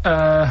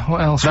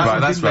 What else? Right,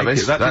 that's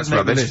rubbish. That's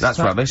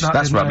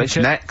rubbish.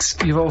 It.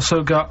 Next. You've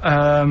also got,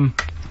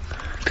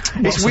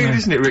 It's weird,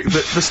 isn't it, Rick,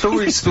 that the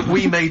stories that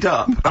we made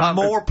up are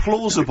more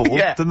plausible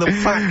than the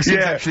facts he's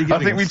actually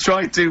giving I think us. we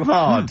tried too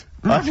hard.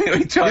 I think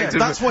we tried to...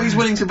 That's what he's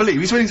willing to believe.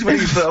 He's willing to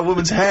believe that a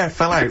woman's hair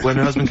fell out when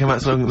her husband came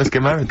out saying, let's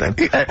get married then.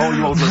 Oh,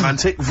 you old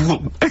romantic.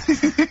 well,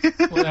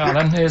 yeah,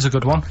 then, here's a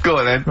good one. Go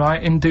on then.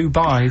 Right, in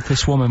Dubai,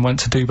 this woman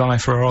went to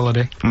Dubai for a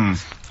holiday.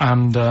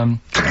 And,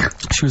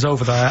 she was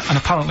over there, and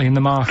apparently in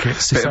the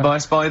markets... Bitten by a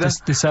spider?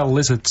 They sell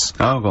lizards.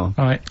 Oh, go on.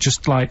 Right,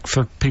 just like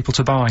for people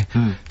to buy.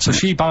 So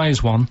she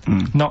buys one,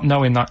 not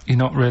knowing that you're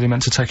not really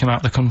meant to take him out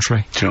of the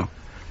country. Sure.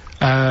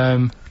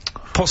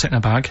 Puts it in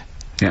a bag.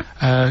 Yeah.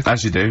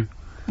 As you do.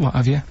 What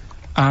have you?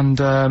 And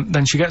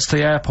then she gets to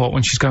the airport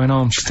when she's going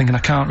home, she's thinking, I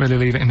can't really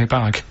leave it in my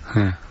bag.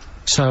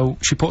 So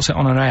she puts it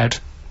on her head.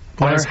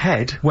 On her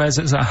head? Wears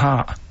it as a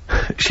hat.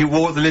 She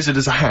wore the lizard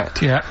as a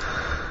hat? Yeah.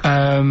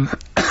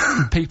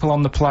 People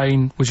on the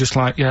plane were just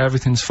like, yeah,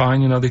 everything's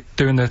fine, you know, they're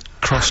doing the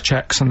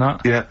cross-checks and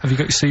that. Yeah. Have you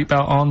got your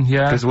seatbelt on?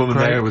 Yeah. There's a woman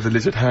there with a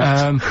lizard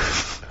hat.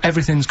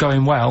 Everything's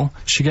going well.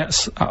 She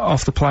gets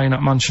off the plane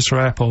at Manchester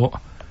Airport.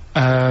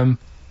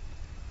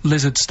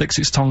 Lizard sticks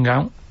its tongue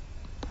out.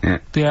 Yeah.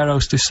 The air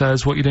hostess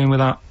says, what are you doing with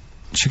that?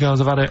 She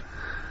goes, I've had it.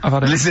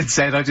 Lizard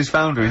said, I just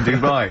found her in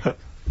Dubai.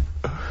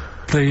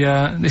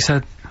 They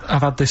said,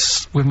 I've had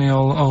this with me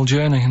all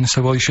journey, and they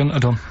said, well, you shouldn't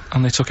have done,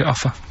 and they took it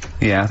off her.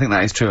 Yeah, I think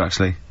that is true,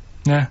 actually.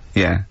 Yeah.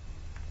 Yeah.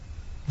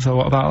 So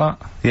what about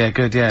that? Yeah,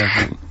 good,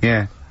 yeah.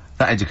 Yeah.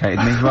 That educated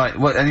me. Right,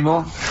 what, any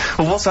more?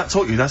 Well, what's that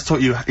taught you? That's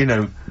taught you, you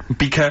know,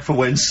 be careful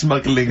when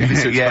smuggling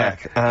lizards Yeah.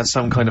 back as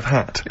some kind of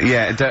hat.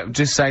 Yeah, don't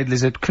just say,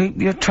 Lizard, keep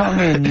your tongue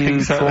in, you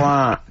Exactly.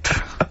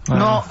 twat.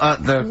 Not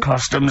at the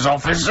customs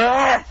officer!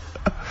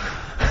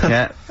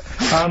 Yeah.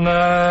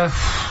 And,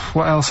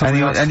 what else have we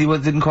got?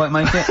 Anyone didn't quite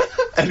make it?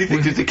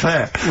 Anything to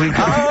declare?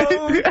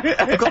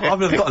 I've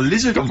got a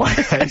lizard on my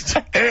head.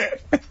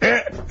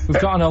 We've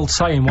got an old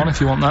saying one,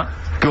 if you want that.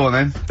 Go on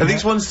then. Are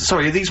these ones,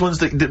 sorry, are these ones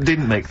that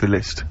didn't make the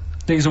list?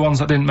 These are ones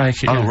that didn't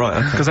make it. Oh, right,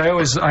 okay. Because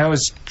I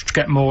always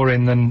get more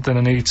in than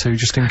I need to,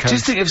 just in case.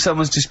 Just think if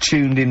someone's just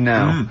tuned in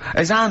now.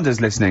 Is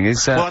Anders listening?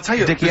 Is, Well, I'll tell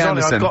you, Dickie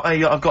bizarrely, Anderson?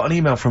 I've got an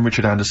email from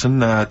Richard Anderson,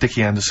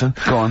 Dickie Anderson.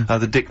 Go on.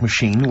 The Dick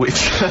Machine, which...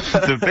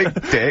 The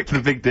big dick. The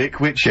big dick,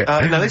 which,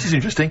 now this is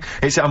interesting.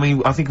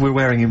 I think we're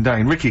wearing him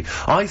down. Ricky,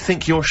 I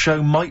think your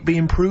show might be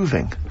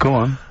improving. Go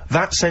on.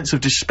 That sense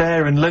of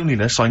despair and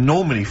loneliness I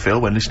normally feel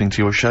when listening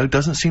to your show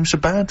doesn't seem so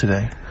bad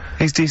today.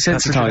 He's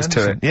desensitised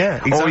to it. Yeah,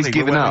 exactly. Or he's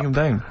given We're up. wearing him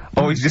down.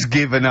 Or he's just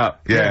given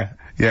up. Yeah.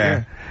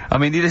 Yeah. I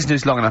mean, you listen to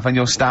this long enough and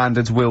your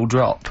standards will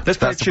drop. Let's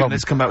play a That's the tune. problem.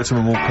 Let's come back with some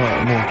more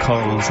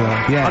Carl's,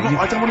 Yeah,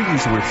 I don't want to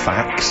use the word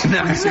facts.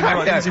 No, It's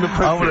like, yeah. it's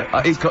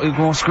inappropriate. He's got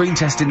more screen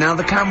testing now.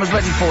 The camera's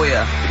ready for you.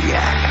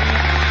 Yeah.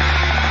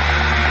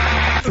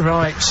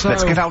 Right, so...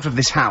 Let's get out of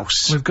this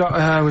house. We've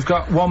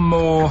got one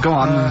more... Go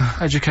on.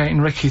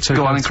 Educating Ricky to...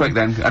 Go on and quick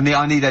then.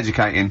 I need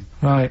educating.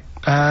 Right,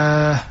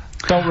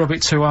 don't rub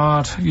it too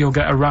hard, you'll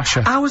get a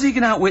rasher. How was he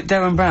going to outwit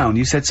Darren Brown?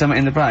 You said something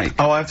in the break.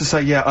 Oh, I have to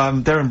say, yeah,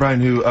 Darren Brown,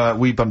 who,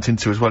 we bumped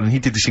into as well, and he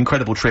did this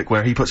incredible trick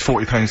where he puts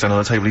 £40 down on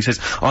the table. He says,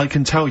 I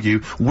can tell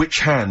you which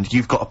hand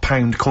you've got a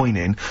pound coin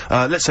in,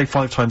 let's say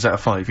 5 times out of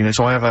 5, you know,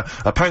 so I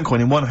have a pound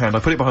coin in one hand, I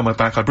put it behind my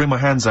back, I bring my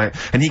hands out,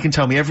 and he can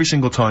tell me every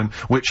single time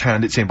which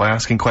hand it's in by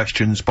asking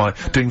questions, by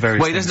doing various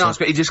Well, he things. doesn't ask,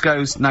 but he just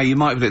goes, no, you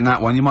might put it in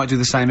that one, you might do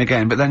the same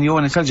again, but then you're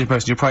an intelligent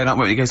person, you're probably not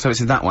what he goes, so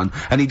it's in that one.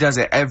 And he does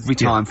it every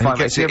time. And he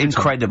gets It's it every time.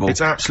 incredible. It's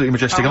absolutely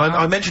majestic. And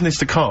I mentioned this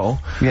to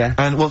Carl. Yeah.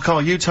 And, well,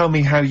 Carl, you tell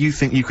me how you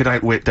think you could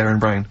outwit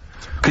Darren Brown.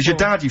 Because your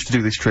dad used to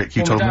do this trick,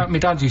 you told me. My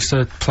dad used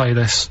to play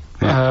this.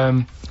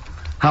 Yeah.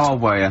 How old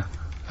were you?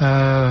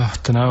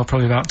 Dunno,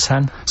 probably about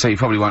 10. So you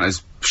probably weren't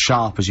as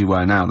sharp as you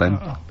were now then.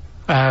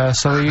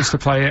 So he used to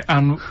play it,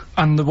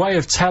 and the way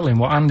of telling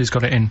what hand he's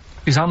got it in,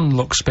 his hand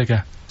looks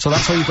bigger. So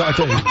that's what you've got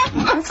to do.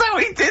 That's how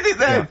he did it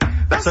then!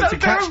 That's So how to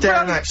catch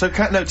Darren out,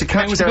 to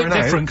catch It was a bit Darren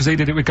out. different because he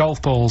did it with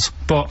golf balls,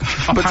 but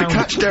a But to pound-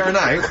 catch Darren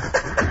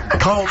out,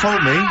 Carl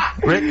told me,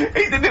 Rick,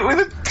 He did it with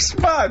a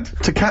spud!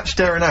 to catch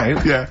Darren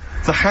out,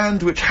 the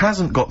hand which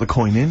hasn't got the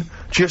coin in,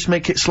 just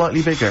make it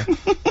slightly bigger.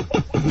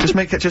 Just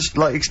make it,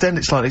 like, extend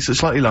it slightly, so it's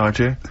slightly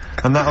larger,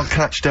 and that'll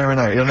catch Darren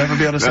out. He'll never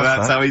be able to stop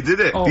That's that. how he did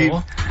it.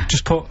 Or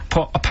just put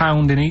a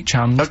pound in each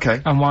hand.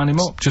 Okay. And wind him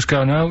up. Just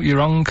go, no, you're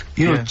wrong.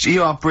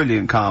 You are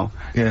brilliant, Carl.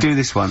 Yeah. Do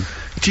this one.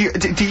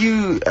 Did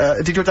your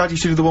dad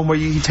used to do the one where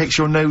he takes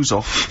your nose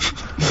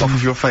off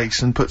of your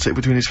face and puts it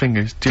between his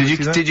fingers?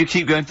 Did you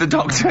keep going to the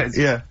doctors?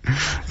 Yeah.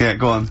 Yeah,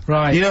 go on.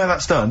 Right. You know how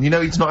that's done? You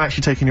know he's not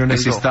actually taking your nose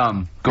It's his off.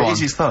 thumb. Go It on. is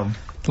his thumb.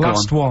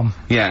 Last one.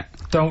 Yeah.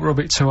 Don't rub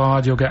it too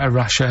hard, you'll get a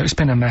rasher. It's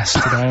been a mess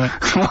today,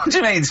 hasn't it? What do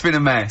you mean it's been a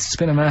mess? It's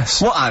been a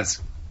mess. What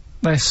has?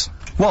 This.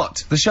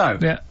 What? The show?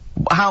 Yeah.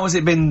 How has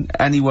it been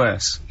any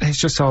worse? It's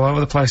just all over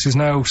the place. There's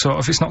no sort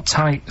of, it's not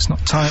tight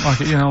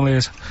like it normally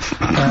is.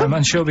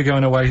 And she'll be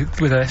going away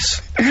with this,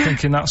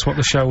 thinking that's what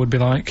the show would be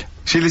like.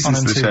 She listens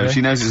On to the show. MTV.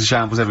 She knows it's a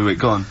shambles every week.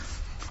 Go on.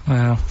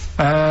 Well,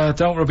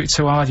 don't rub it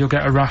too hard, you'll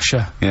get a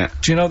rasher. Yeah.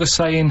 Do you know the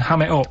saying,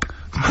 ham it up?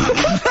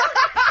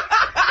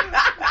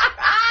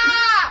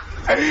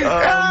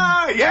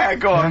 Yeah,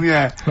 go on,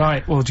 yeah.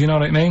 Right, well, do you know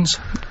what it means?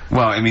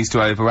 Well, it means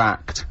to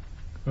overact.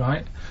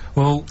 Right.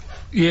 Well,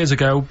 years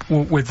ago,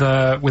 with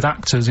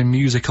actors in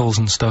musicals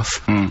and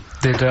stuff,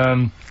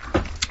 the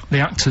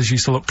actors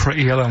used to look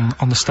pretty ill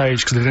on the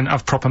stage because they didn't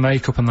have proper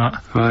makeup and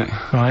that. Right.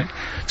 Right.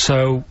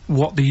 So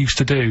what they used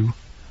to do,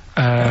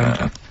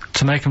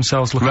 to make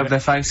themselves look Rub their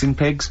face in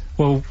pigs?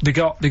 well, they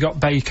got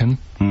bacon,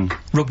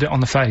 rubbed it on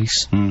the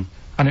face, and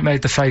it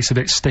made the face a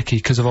bit sticky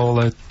because of all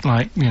the,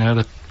 like, you know,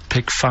 the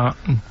pig fat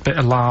and bit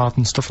of lard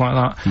and stuff like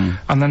that.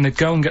 And then they'd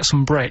go and get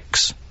some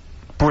bricks.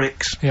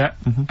 Bricks. Yeah,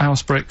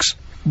 house bricks.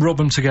 Rub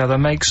them together,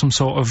 make some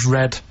sort of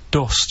red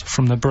dust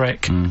from the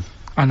brick, and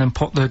then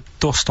put the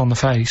dust on the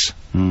face.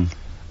 And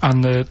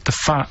the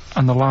fat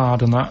and the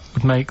lard and that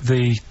would make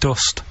the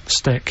dust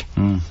stick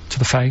to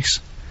the face.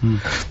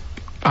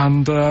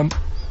 And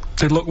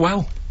they'd look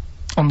well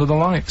under the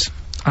lights.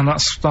 And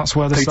that's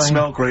where They'd saying...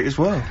 smell great as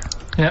well.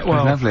 Yeah,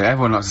 well... Lovely.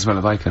 Everyone likes the smell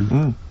of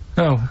bacon.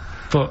 No,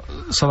 but,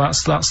 so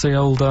that's the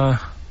old,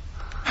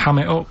 ham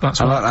it up, that's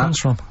where like that that. comes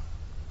from.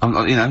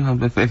 You know,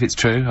 if it's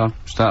true,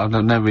 I've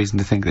no reason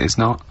to think that it's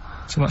not.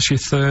 So that's your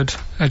third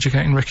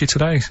Educating Ricky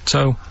today.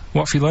 So,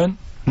 what have you learnt?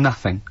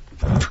 Nothing.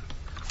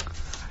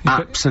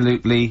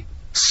 Absolutely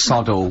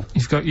Soddle.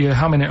 You've got your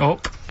hamming it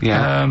up.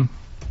 Yeah.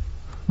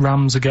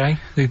 Rams are gay.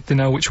 They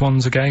know which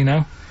ones are gay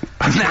now.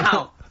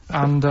 Now!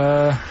 And,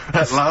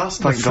 At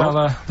last, thank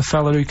God. the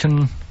fella who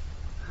can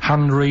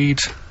hand read,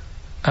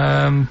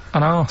 an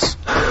arse.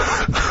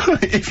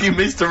 If you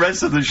missed the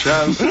rest of the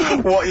show,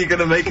 what are you going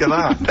to make of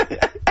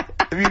that?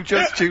 Have you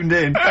just tuned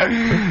in?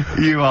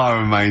 You are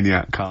a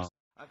maniac, Carl.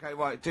 Okay,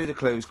 right, do the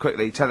clues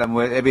quickly. Tell them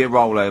it'll be a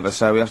rollover,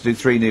 so we have to do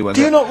 3 new ones.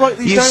 Do you not write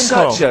these You're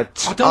down,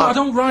 such Carl? I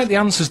don't write the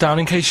answers down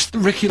in case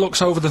Ricky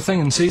looks over the thing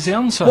and sees the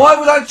answer. Why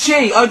would I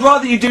cheat? I'd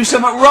rather you do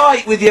something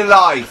right with your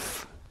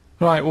life.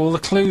 Right, well, the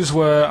clues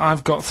were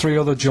I've got 3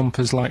 other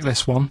jumpers like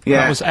this one.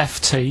 Yeah. That was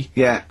FT.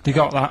 Yeah. You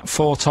got that?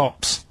 4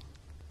 tops.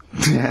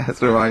 Yeah,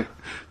 that's alright.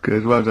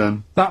 Good, well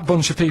done. That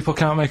bunch of people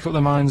can't make up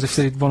their minds if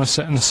they want to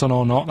sit in the sun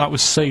or not. That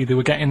was C. They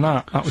were getting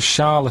that. That was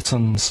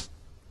charlatans.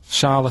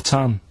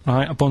 Charlatan,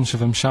 right? A bunch of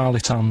them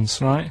charlatans,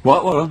 right?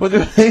 What do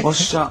you mean?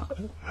 What's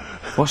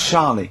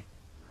Charlie?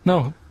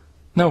 No.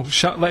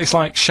 It's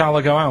like, shall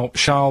I go out?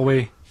 Shall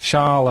we?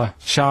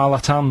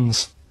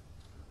 Charlatans.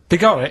 They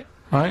got it,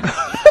 right?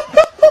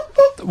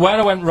 Where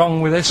I went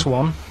wrong with this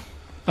one,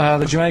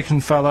 the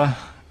Jamaican fella,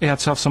 he had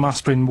to have some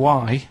aspirin.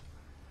 Why?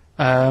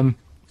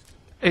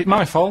 It's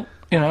my fault.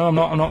 You know, I'm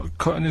not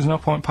cutting, there's no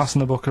point passing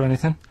the book or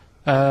anything.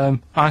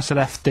 I said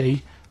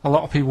FD. A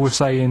lot of people were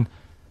saying,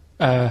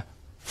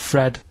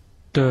 Fred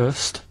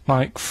Durst,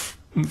 like,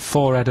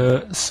 forehead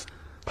hurts.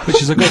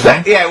 Which is a good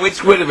one. Yeah,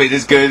 which would have been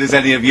as good as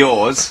any of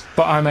yours.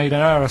 But I made an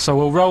error, so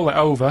we'll roll it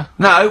over.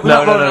 No.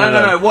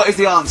 What is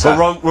the answer?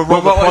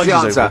 What is the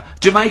answer?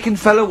 Jamaican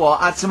fella what?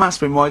 Add some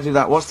aspirin, why do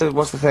that? What's the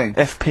thing?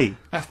 FP.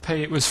 FP,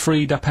 it was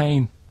Frida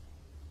Payne.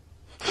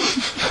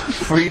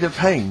 Frida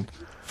Payne.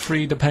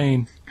 Frida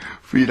Payne.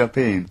 Frida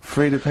Payne.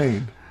 Frida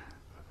Payne.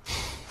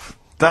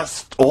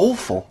 That's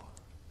awful.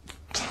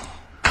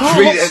 Carl,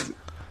 Frida...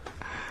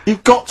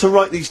 You've got to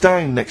write these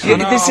down next Yeah,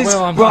 week. this is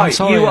I'm right.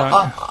 sorry, You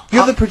are.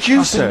 You're the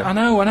producer. I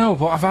know,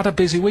 but I've had a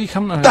busy week,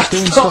 haven't I? I was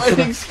doing That's stuff not for an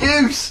the-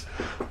 excuse.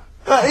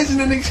 That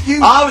isn't an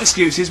excuse. Our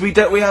excuse is we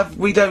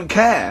don't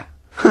care.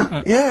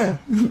 Yeah.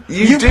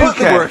 You do put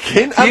care. the work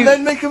in and You-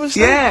 then make a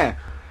mistake. Yeah.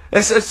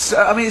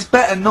 I mean, it's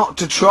better not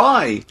to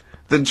try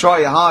than try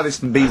your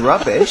hardest and be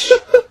rubbish.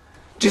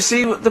 Do you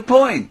see what the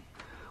point?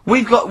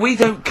 We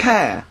don't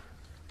care.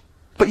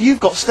 But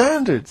you've got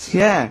standards.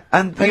 Yeah,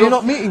 and you're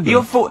not meeting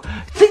them.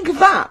 Think of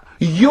that.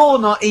 You're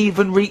not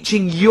even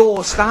reaching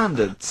your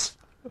standards.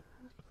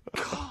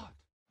 God.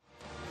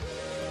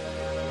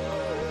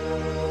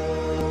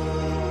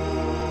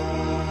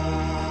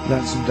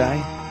 Lonesome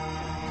Day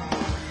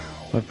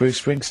by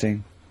Bruce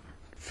Springsteen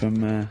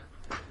from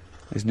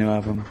his new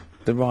album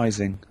The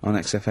Rising on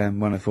XFM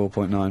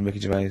 104.9. Ricky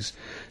Gervais,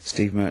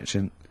 Steve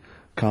Merchant,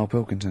 Karl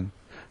Pilkington.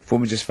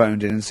 Former just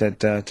phoned in and said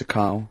to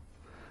Karl,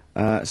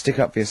 stick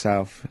up for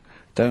yourself.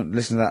 Don't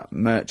listen to that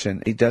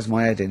Merchant. He does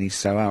my head in. He's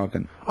so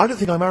arrogant. I don't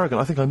think I'm arrogant.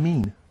 I think I'm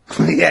mean.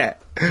 Yeah.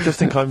 I just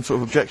think I'm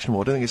sort of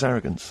objectionable. I don't think it's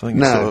arrogance. I think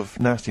No. it's sort of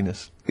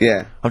nastiness.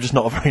 Yeah. I'm just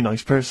not a very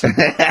nice person.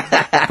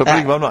 But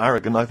believe me, I'm not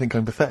arrogant. I think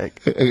I'm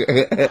pathetic. We've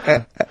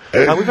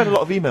had a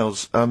lot of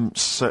emails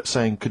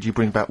saying, could you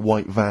bring back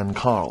White Van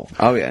Karl?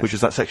 Oh, yeah. Which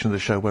is that section of the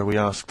show where we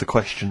ask the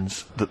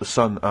questions that the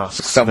Sun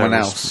asks Someone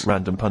various else.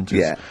 random punters.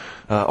 Yeah.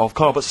 Of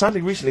Karl, but sadly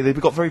recently they've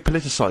got very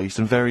politicised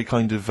and very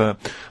kind of,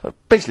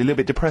 basically a little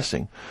bit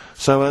depressing.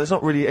 So there's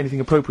not really anything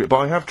appropriate, but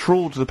I have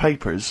trawled the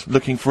papers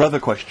looking for other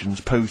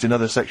questions posed in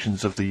other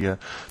sections of the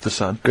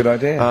Sun. Good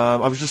idea.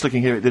 I was just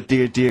looking here at the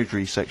Dear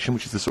Deirdre section,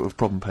 which is the sort of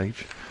problem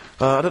page.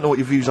 I don't know what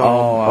your views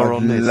are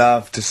on I'd this.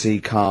 love to see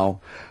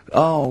Karl.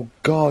 Oh,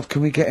 God,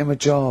 can we get him a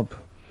job?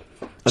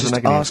 As Just an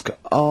agony. ask...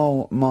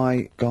 Oh,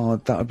 my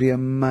God, that would be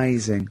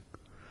amazing.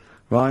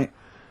 Right?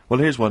 Well,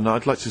 here's one.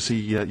 I'd like to see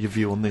your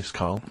view on this,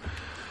 Karl.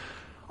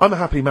 I'm a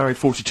happily married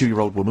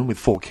 42-year-old woman with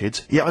 4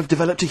 kids, yet I've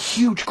developed a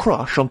huge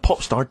crush on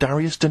pop star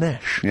Darius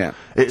Dinesh. Yeah.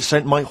 It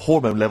sent my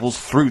hormone levels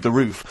through the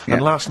roof, Yeah.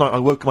 and last night I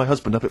woke my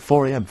husband up at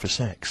 4 AM for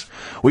sex.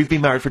 We've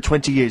been married for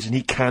 20 years and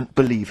he can't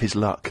believe his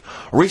luck.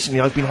 Recently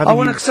I've been having...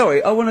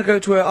 I wanna go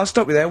to a... I'll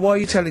stop you there. Why are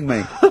you telling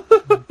me?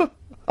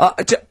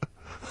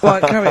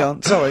 Right, carry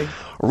on. Sorry.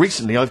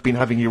 Recently, I've been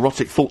having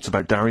erotic thoughts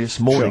about Darius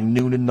morning,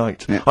 noon and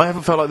night. Yeah. I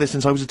haven't felt like this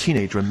since I was a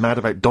teenager and mad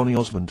about Donny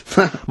Osmond.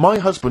 My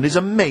husband is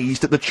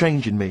amazed at the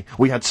change in me.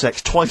 We had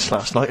sex twice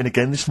last night and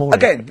again this morning.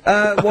 Again,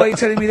 why are you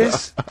telling me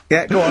this?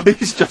 Yeah, go on.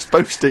 He's just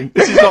boasting.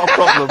 This is not a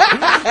problem.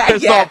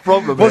 It's not a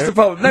problem. What's here. the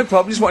problem? No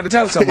problem, just wanted to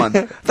tell someone.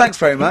 Thanks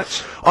very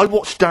much. I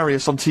watched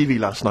Darius on TV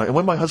last night, and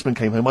when my husband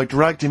came home, I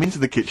dragged him into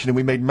the kitchen and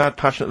we made mad,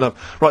 passionate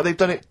love. Right, they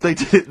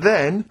did it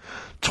then,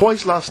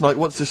 twice last night,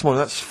 once this morning.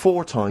 That's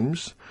 4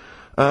 times.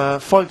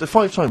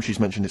 5 times she's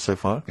mentioned it so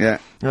far. Yeah.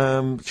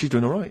 She's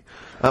doing all right.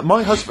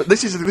 My husband.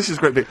 This is a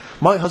great bit.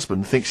 My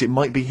husband thinks it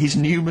might be his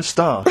new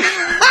moustache.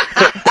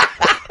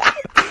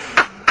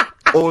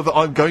 Or that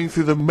I'm going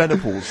through the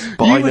menopause,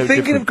 but You I know were thinking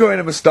different. of growing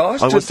a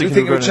moustache? I was Just to thinking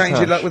think of it would growing a change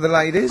your luck moustache. with the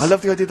ladies? I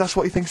love the idea. That's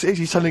what he thinks it is.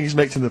 He's telling his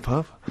mates in the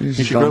pub. You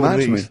should gone grow mad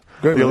with to me. these.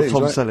 Growing The with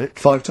old these, Tom right? Selleck.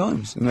 5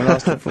 times in the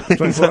last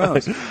 24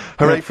 hours.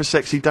 Hooray for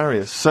sexy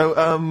Darius. So,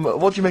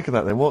 what do you make of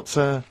that then? What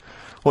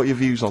What are your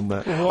views on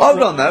that?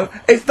 Hold on though,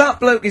 if that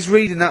bloke is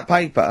reading that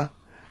paper,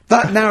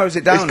 that narrows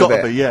it down It's a gotta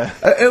bit. be, yeah.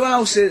 Who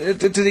else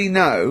did he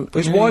know?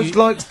 His wife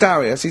likes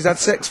Darius, he's had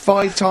sex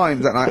 5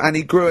 times that night, and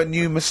he grew a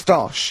new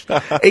moustache.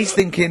 He's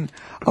thinking,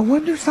 I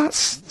wonder if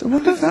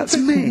that's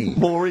me.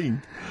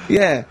 Maureen.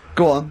 Yeah,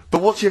 go on.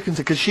 But what's your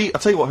concern? Because I'll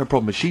tell you what her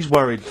problem is. She's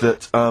worried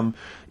that,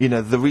 you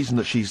know, the reason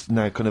that she's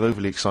now kind of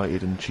overly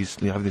excited and she's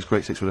having this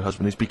great sex with her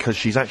husband is because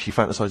she's actually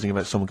fantasising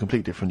about someone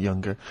completely different,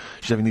 younger.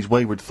 She's having these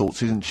wayward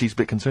thoughts, isn't she's a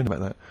bit concerned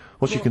about that.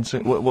 What's your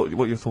concern? What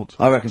are your thoughts?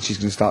 I reckon she's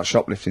going to start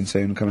shoplifting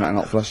soon and coming out in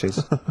hot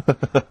flushes.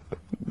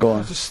 Go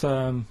on. Just,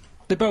 they're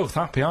both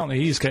happy, aren't they?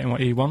 He's getting what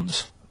he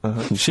wants.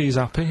 She's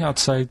happy. I'd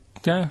say,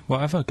 yeah,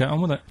 whatever, get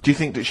on with it. Do you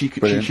think that she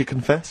should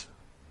confess?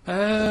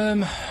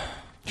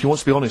 She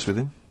wants to be honest with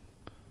him.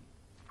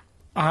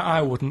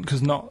 I wouldn't,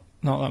 because not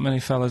that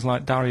many fellas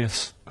like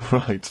Darius.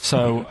 Right.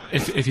 So,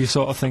 if you're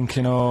sort of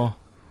thinking, oh,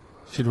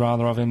 she'd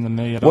rather have him than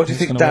me, I don't What do you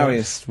think it's gonna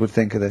Darius would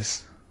think of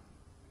this?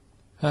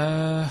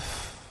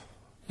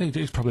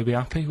 He'd probably be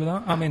happy with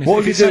that. I mean, What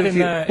if would you he said do in if you,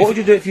 there... what would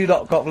you do if you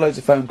got loads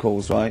of phone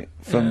calls, right,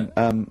 from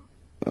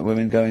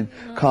women going,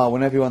 Karl,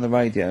 whenever you're on the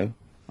radio,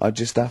 I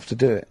just have to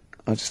do it.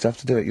 I just have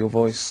to do it. Your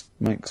voice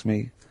makes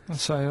me... I'd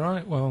say,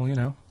 right, well, you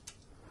know,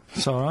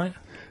 it's alright.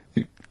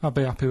 I'd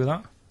be happy with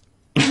that.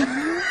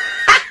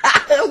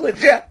 Would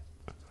you?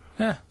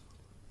 Yeah.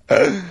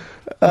 I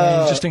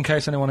mean, just in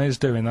case anyone is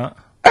doing that.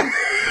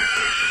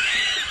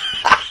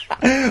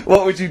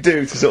 What would you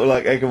do to sort of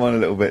like egg them on a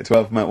little bit to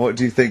help them out? What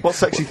do you think? What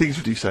sexy things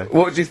would you say?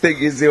 What do you think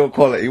is your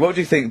quality? What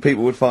do you think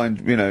people would find,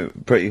 you know,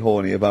 pretty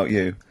horny about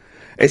you?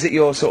 Is it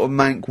your sort of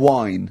mank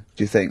wine?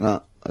 Do you think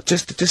that?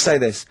 Just say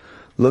this,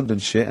 London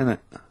shit, innit?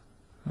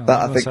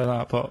 I think say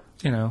that, but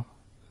you know,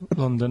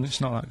 London,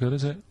 it's not that good,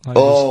 is it? Like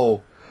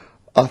Oh,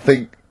 I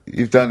think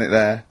you've done it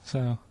there.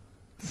 So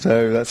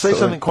that's Say sort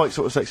something of, quite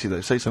sort of sexy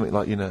though. Say something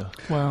like, you know,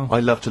 well, I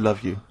love to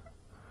love you.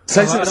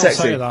 say I something don't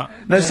sexy. say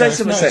that. No, You say know,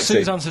 something if sexy.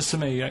 Sue's answers to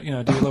me, you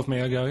know, do you love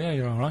me? I go, yeah,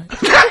 you're alright.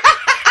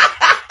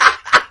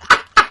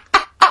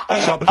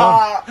 Job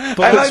done. And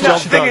I know,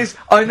 the thing is,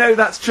 I know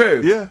that's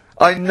true. Yeah.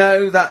 I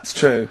know that's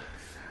true.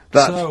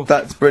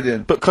 That's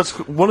brilliant. But because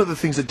one of the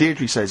things that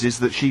Deirdre says is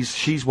that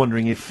she's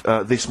wondering if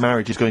this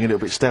marriage is going a little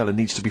bit stale and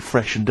needs to be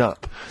freshened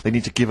up. They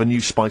need to give a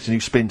new spice, a new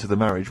spin to the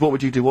marriage. What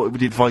would you do? What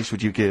advice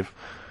would you give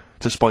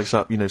to spice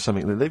up, you know,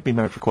 something that they've been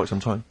married for quite some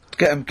time?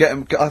 Get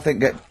him. I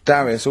think get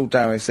Darius, all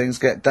Darius things.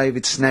 Get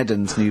David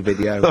Snedden's new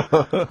video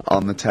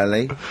on the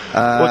telly.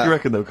 What do you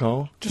reckon, though,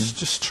 Karl?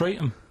 Just treat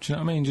them. Do you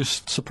know what I mean?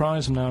 Just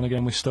surprise them now and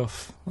again with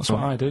stuff. That's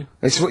what I do.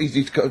 It's what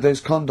you got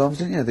those condoms,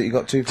 didn't you? That you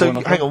got 2 for So, 1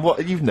 off. hang on,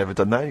 what? You've never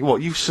done that?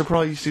 What? You've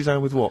surprised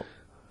Suzanne with what?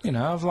 You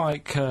know, I've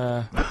like,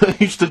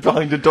 You stood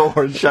behind a door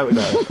and shouted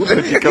at her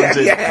when she comes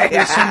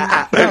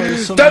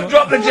in. Don't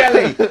drop the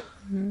jelly.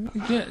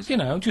 yeah, you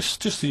know,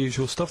 just the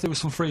usual stuff. There was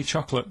some free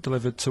chocolate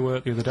delivered to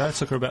work the other day. I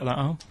took her a bit of that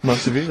home.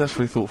 Nice of you, that's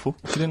really thoughtful.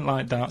 She didn't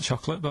like dark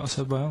chocolate, but I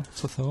said, well,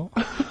 it's a thought.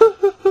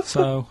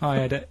 So, I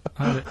had it.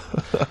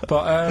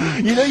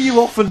 But, You know you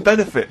often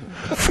benefit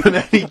from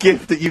any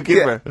gift that you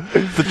give her.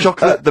 The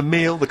chocolate, the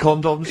meal, the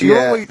condoms.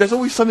 Yeah. There's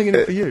always something in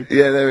it for you.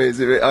 Yeah, there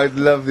is. I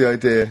love the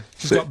idea.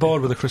 she's got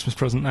bored with a Christmas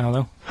present now,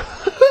 though.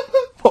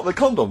 What, the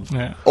condoms?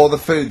 Yeah. Or the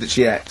food that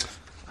she ate.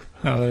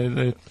 No,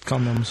 the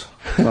condoms.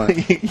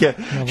 Right.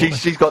 Yeah,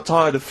 she's got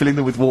tired of filling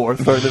them with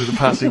water, throwing them at the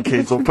passing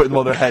kids, or putting them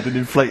on her head and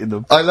inflating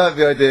them. I love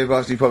the idea of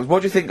asking problems.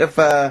 What do you think of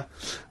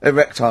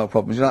erectile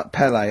problems? You know that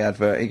Pele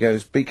advert? He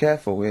goes, "Be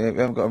careful, we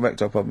haven't got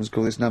erectile problems.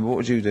 Call this number." What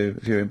would you do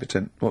if you're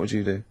impotent? What would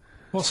you do?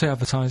 What's the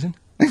advertising?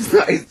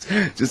 It's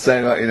just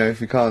saying, like, you know,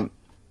 if you can't,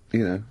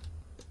 you know.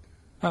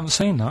 I haven't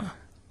seen that.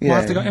 Yeah. Why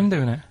have they got him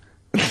doing it?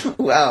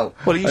 Wow.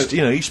 Well, he used to,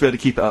 he used to be able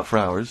to keep it up for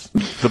hours.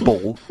 The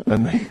ball,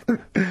 and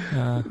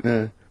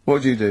Yeah. What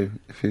would you do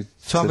if you...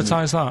 To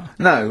advertise that?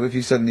 No, if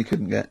you suddenly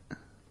couldn't get,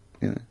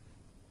 you know.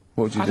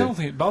 What would you I do? don't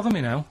think it'd bother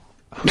me now.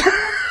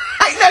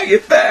 I know you're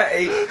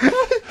 30!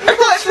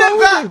 What's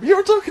that?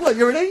 You're talking like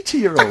you're an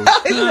 80-year-old.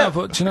 Yeah,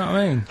 but do you know what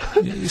I mean?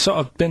 You sort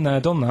of been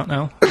there, done that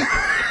now.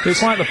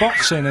 It's like the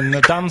boxing and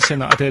the dancing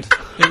that I did.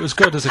 It was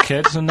good as a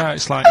kid, and now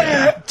it's like,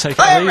 yeah, take it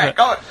or leave it.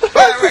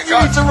 You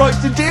need to write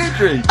to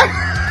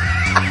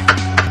Deirdre.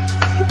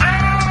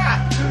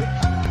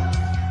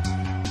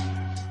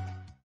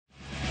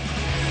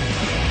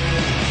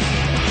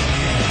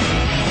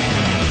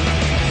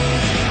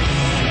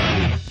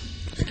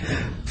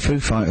 Foo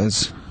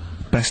Fighters,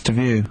 Best of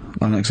You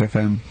on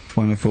XFM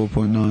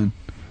 104.9.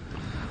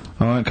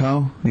 Alright,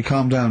 Karl, you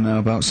calm down now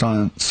about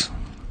science.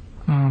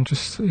 It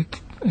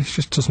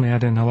just does me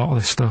head in, a lot of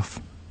this stuff.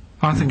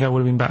 I think I would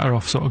have been better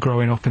off sort of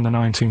growing up in the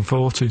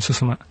 1940s or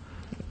something.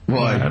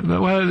 Why?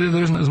 Where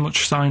there isn't as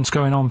much science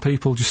going on,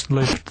 people just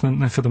live, don't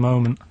they, for the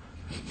moment.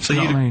 So you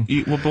know what I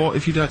mean? well, but what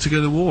if you'd had to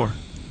go to war?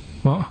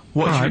 What?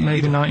 What if Alright, you-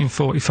 maybe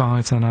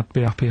 1945, then I'd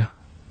be happier.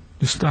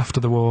 Just after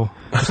the war.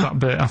 Just that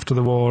bit after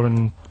the war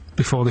and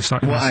before they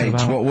started What messing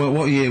age? about.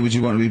 What year would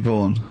you want to be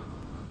born?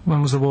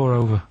 When was the war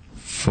over?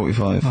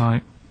 45.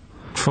 Right.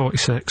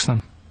 46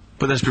 then.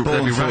 But there'd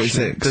Born be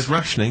 46. There's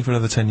rationing for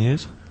another 10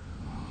 years.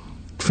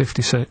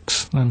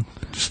 56 then.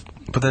 Just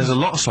But there's a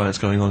lot of science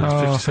going on.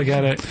 Oh,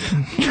 forget it.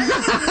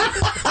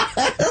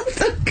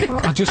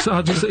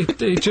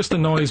 It just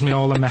annoys me,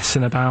 all the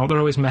messing about. They're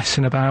always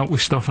messing about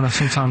with stuff, and I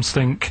sometimes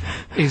think,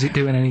 is it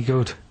doing any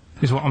good?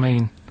 Is what I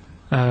mean.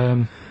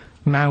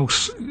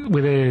 Mouse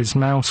with ears,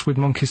 mouse with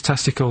monkey's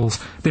testicles.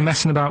 They're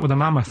messing about with a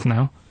mammoth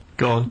now.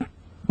 Go on.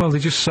 Well, they're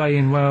just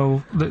saying,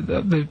 well,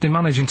 they're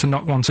managing to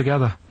knock one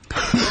together.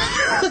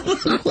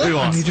 Who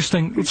are? And you just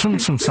think, some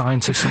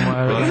scientist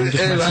somewhere.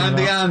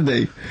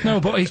 Andy. No,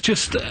 but it's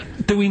just,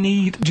 I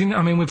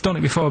mean, we've done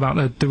it before about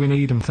the do we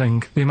need them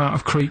thing. The amount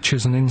of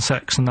creatures and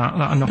insects and that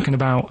are knocking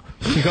about.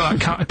 You've got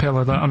that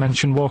caterpillar that I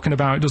mentioned walking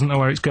about, it doesn't know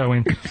where it's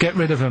going. Get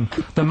rid of them.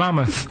 The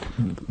mammoth.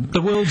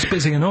 The world's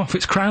busy enough,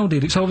 it's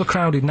crowded, it's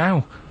overcrowded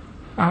now.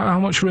 How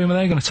much room are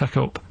they going to take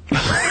up?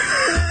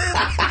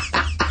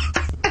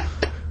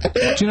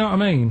 Do you know what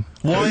I mean?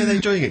 Why are they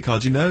doing it, Carl?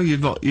 Do you know?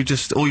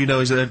 All you know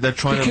is that they're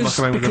trying to muck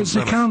around with them. Because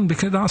they can,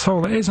 because that's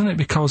all it is, isn't it?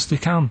 Because they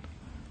can.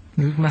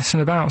 You're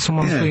messing about,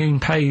 someone's being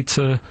paid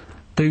to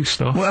do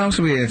stuff. What else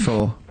are we here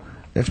for?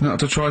 If not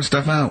to try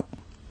stuff out.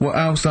 What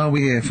else are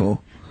we here for?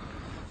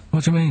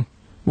 What do you mean?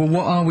 Well,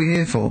 what are we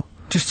here for?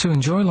 Just to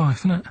enjoy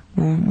life, isn't it?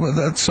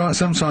 Well,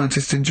 some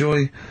scientists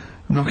enjoy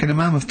knocking a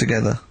mammoth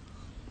together.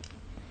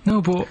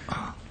 No, but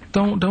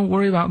don't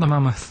worry about the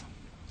mammoth.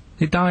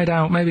 It died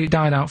out. Maybe it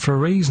died out for a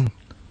reason.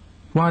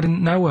 Why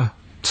didn't Noah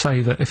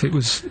save it if it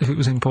was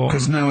important?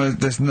 Because Noah,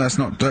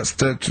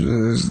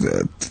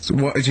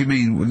 what do you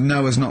mean?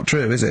 Noah's not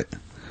true, is it?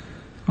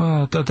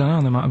 Well, I don't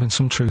know. There might have been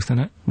some truth in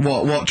it.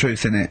 What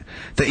truth in it?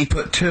 That he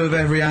put 2 of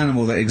every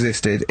animal that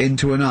existed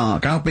into an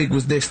ark. How big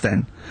was this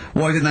then?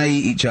 Why didn't they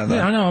eat each other?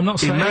 Yeah, I know. I'm not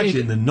saying.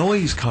 Imagine the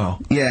noise,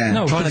 Carl. Yeah.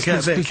 No, Trying to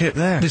get a bit of kit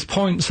there. There's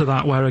points to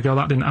that where I go,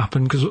 that didn't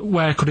happen, because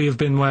where could he have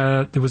been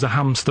where there was a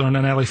hamster and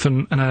an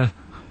elephant and a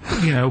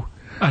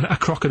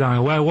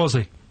crocodile? Where was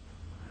he?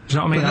 Do you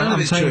know what I mean? But none of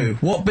it's true.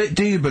 What bit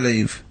do you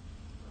believe?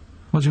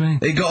 What do you mean?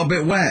 It got a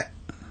bit wet.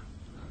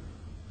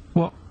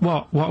 What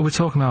are we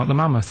talking about? The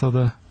mammoth or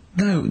the...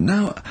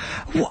 No.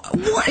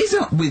 What is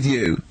up with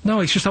you? No,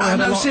 it's just that we had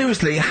a lot...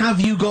 seriously,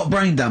 have you got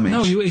brain damage?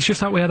 No, it's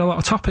just that we had a lot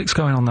of topics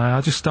going on there. I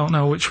just don't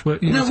know which... we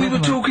were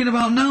talking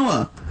about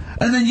Noah.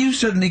 And then you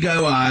suddenly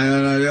go,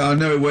 I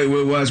know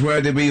it was,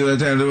 where did we...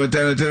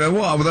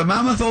 What? With a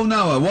mammoth or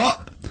Noah?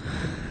 What?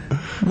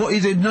 What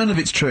you did, none of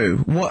it's true.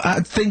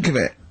 What? Think of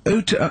it.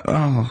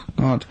 Oh,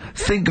 God.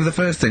 Think of the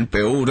first thing.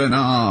 Build an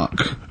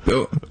ark.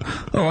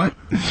 Alright.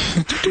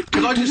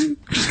 Can I just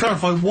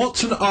clarify,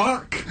 what's an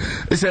ark?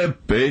 It's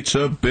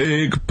a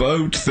big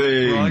boat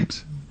thing.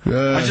 Right.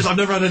 I've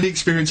never had any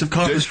experience of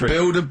carpentry. Just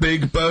build a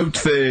big boat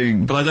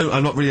thing. But I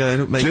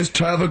don't make... Just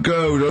have a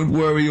go, don't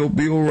worry, you'll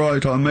be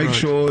alright, I'll make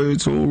sure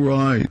it's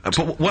alright.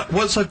 But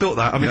once I've built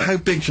that, I mean, how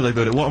big should I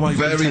build it? What am I...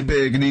 Very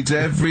big, it needs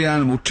every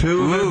animal,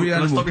 2 of every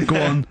animal, go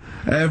on,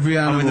 every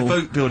animal. I mean, the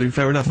boat building,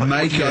 fair enough.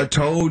 I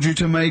told you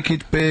to make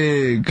it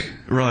big.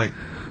 Right.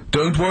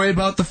 Don't worry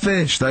about the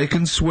fish, they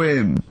can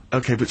swim.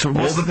 Okay, but so all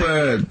what's the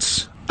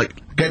birds.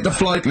 Get the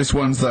flightless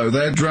ones though,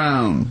 they're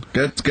drowned.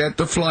 Get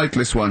the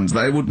flightless ones.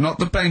 They would not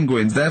the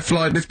penguins, they're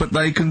flightless but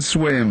they can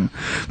swim.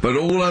 But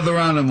all other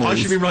animals... I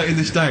should be writing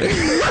this down.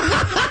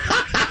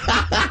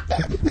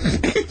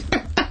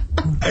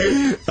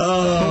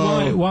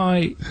 But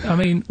why? I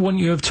mean,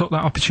 wouldn't you have took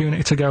that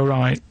opportunity to go,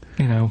 right,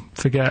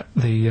 forget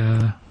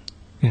the,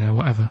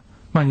 whatever.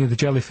 Mind you, the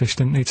jellyfish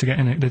didn't need to get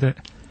in it, did it?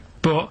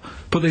 But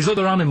there's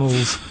other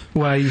animals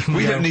where you can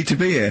We don't need to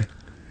be here.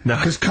 No.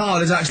 Because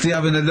Karl is actually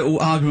having a little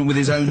argument with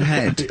his own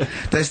head.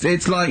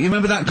 It's like, you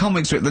remember that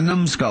comic strip, The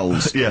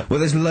Numbskulls? Yeah. Where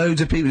there's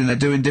loads of people in there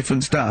doing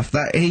different stuff,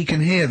 that he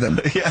can hear them.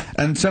 Yeah.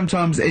 And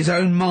sometimes his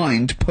own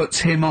mind puts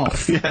him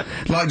off. Yeah.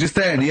 Like just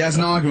then, he has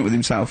an argument with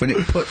himself and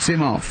it puts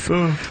him off.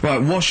 Right,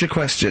 what's your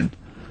question?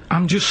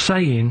 I'm just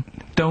saying,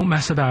 don't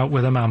mess about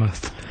with a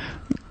mammoth.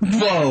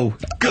 Whoa.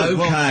 Good.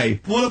 Okay.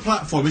 Well, what a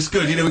platform. It's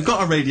good. We've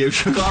got a radio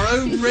show, we've got our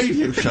own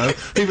radio show.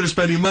 People are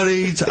spending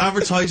money to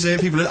advertise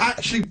it. People are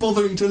actually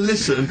bothering to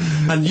listen.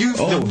 And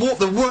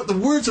the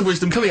words of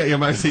wisdom coming out of your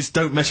mouth is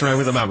don't mess around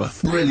with a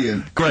mammoth.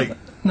 Brilliant. Great.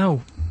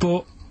 No,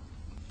 but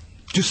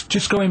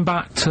just going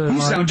back to...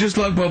 You sound just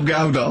like Bob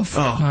Geldof.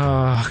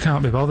 I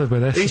can't be bothered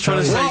with this. He's trying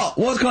to say...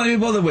 What can't you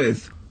be bothered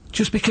with?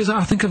 Just because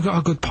I think I've got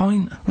a good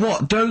point.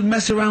 What? Don't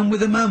mess around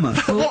with a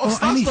mammoth?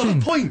 That's not a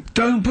point.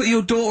 Don't put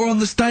your daughter on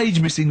the stage,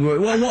 Missing Roy.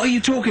 What are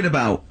you talking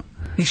about?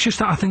 It's just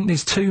that I think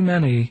there's too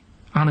many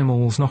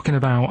animals knocking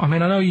about. I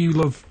mean, I know you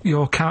love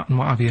your cat and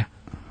what have you.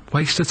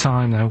 Waste of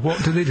time, though.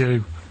 What do they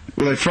do?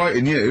 Well, they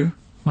frighten you.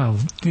 Well,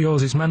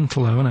 yours is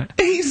mental, though, isn't it?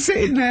 He's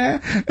sitting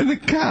there, and the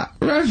cat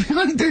right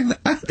behind him,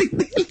 and he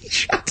nearly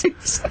shut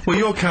himself. Well,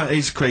 your cat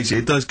is crazy.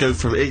 It does go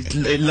for it.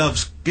 It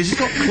loves... Because it's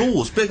got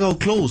claws, big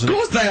old claws. Of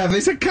course they have,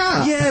 it's a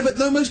cat. Yeah, but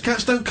most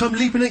cats don't come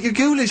leaping at your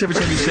ghoulies every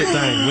time you sit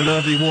down with a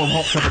lovely warm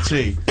hot cup of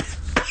tea.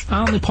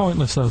 Aren't they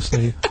pointless, though,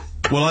 Steve?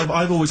 Well,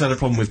 I've always had a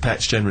problem with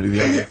pets generally.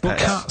 The idea of But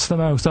pets. cats the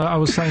most. I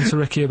was saying to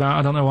Ricky about,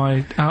 I don't know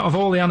why, out of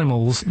all the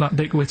animals that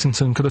Dick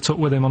Whittington could have took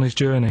with him on his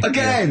journey.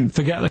 Again?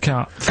 Forget the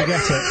cat.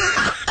 Forget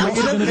it. What's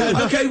he gonna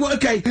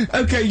do?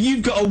 Okay,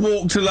 you've got to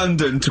walk to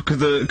London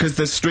because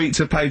the streets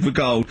are paved with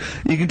gold.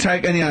 You can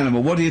take any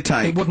animal. What do you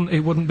take?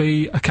 It wouldn't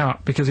be a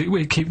cat, because it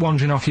would keep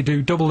wandering off. You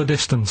do double the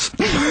distance.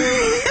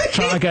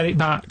 Try to get it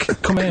back.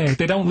 Come here.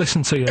 They don't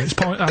listen to you. It's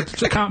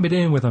I can't be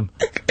dealing with them.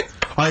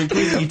 I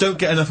agree that you don't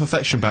get enough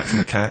affection back from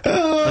a cat.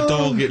 A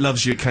dog, it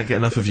loves you, it can't get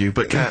enough of you.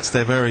 But cats,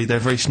 they're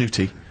very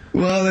snooty.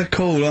 Well, they're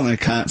cool, aren't they,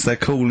 cats? They're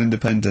cool,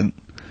 independent.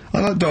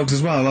 I like dogs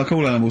as well. I like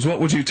all animals. What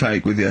would you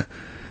take with you?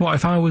 What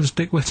if I was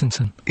Dick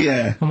Whittington?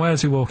 Yeah. And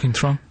where's he walking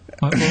from?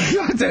 Like,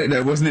 I don't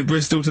know. Wasn't it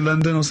Bristol to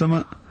London or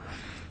something?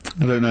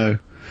 I don't know.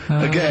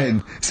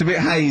 Again, it's a bit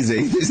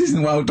hazy. This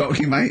isn't well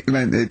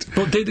documented.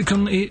 But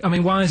couldn't he? I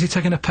mean, why is he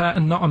taking a pet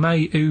and not a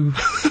mate who?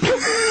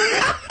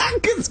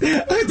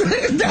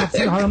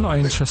 I'm not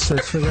interested.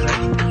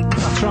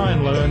 I try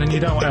and learn, and you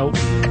don't help.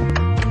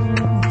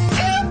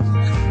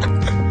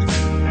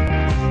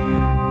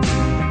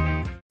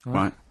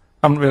 Right.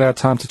 I haven't really had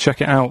time to check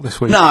it out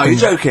this week. No, you're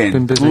joking.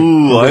 Been busy.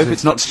 Ooh, I hope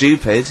it's not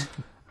stupid.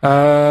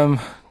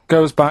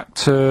 Goes back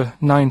to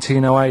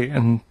 1908,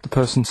 and the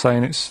person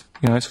saying it's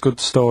a good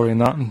story and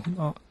that,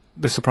 and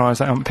they're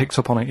surprised I haven't picked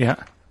up on it yet.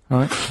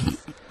 Right.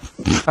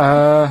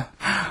 The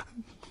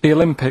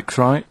Olympics,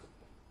 right?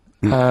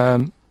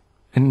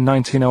 In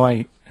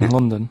 1908 in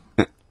London.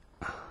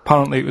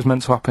 Apparently it was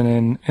meant to happen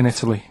in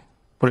Italy,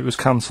 but it was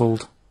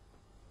cancelled.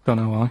 Don't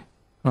know why.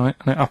 Right,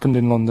 and it happened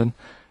in London.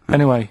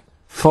 Anyway,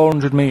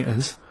 400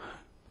 metres.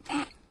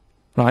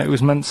 Right, it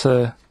was meant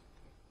to.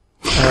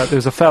 There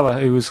was a fella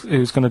who was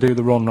going to do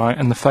the run, right,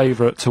 and the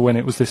favourite to win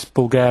it was this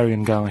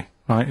Bulgarian guy,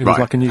 right? It was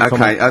like a newcomer.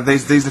 Okay,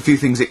 these are the few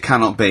things it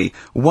cannot be.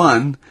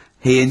 One,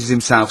 he injures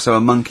himself, so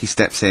a monkey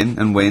steps in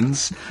and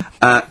wins.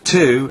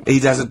 Two, he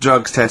does a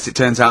drugs test, it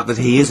turns out that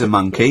he is a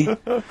monkey.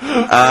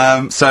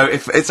 So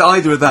if it's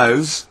either of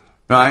those,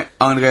 right,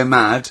 I'm gonna go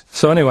mad.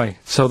 So anyway,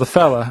 the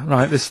fella,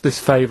 right, this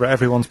favourite,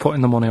 everyone's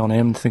putting the money on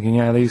him, thinking,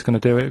 yeah, he's going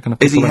to do it.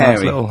 Is he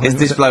hairy? Is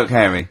this bloke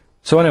hairy?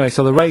 So anyway,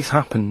 the race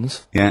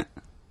happens. Yeah.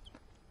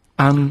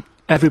 And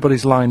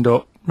everybody's lined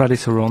up, ready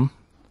to run.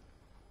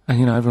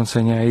 And, everyone's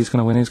saying, yeah, he's going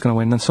to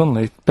win. And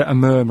suddenly, a bit of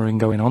murmuring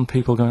going on,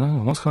 people going,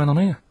 oh, what's going on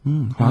here?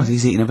 Right.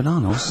 He's eating a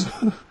bananas.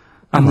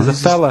 And there's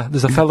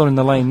a fella in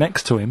the lane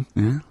next to him,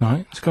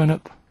 right, it's going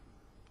up.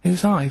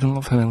 Who's that? He doesn't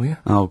look familiar.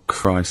 Oh,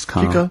 Christ,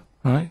 Carl. Keep going.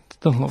 Right,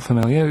 doesn't look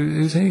familiar.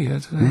 Who's he?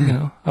 Weird.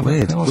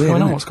 What's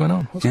going on? What's going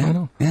on? What's going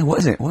on? Yeah, what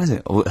is it?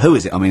 Or who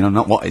is it? I mean,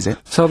 not what is it?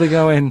 So they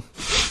go in.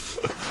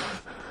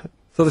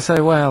 So they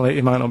say, well,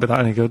 he might not be that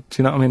any good.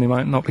 Do you know what I mean? He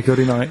might not be good.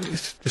 He might.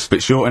 It's just a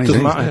bit short, and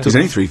doesn't matter. He's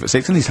only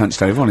 3'6", and he's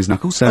hunched over on his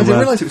knuckles. So I didn't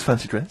realise it was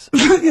fancy dress.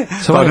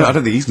 So I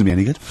don't think he's going to be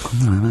any good.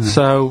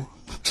 So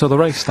the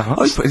race starts.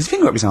 Oh, he's put his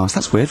finger up his arse.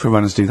 That's weird for a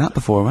runner to do that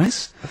before a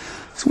race.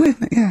 It's weird,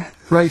 isn't it? Yeah.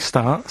 Race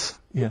starts.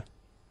 Yeah.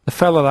 The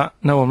fella that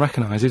no one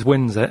recognises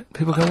wins it.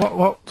 People go,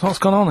 what's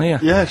gone on here?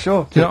 Yeah,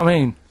 sure. Do you know what I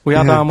mean? We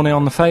had our money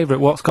on the favourite.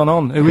 What's gone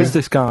on? Who is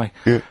this guy?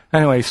 Yeah.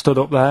 Anyway, he stood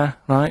up there,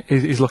 right?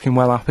 He's looking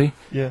well happy.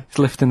 Yeah. He's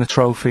lifting the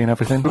trophy and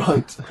everything.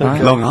 Right. Right?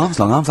 Long arms.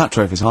 That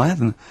trophy's higher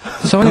than...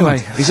 So anyway...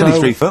 He's only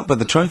 3 foot, but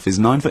the trophy's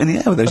 9 foot in the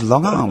air with those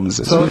long arms.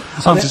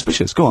 I'm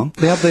suspicious. Go on.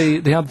 They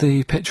had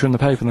the picture in the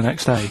paper the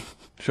next day.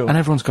 Sure. And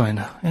everyone's going,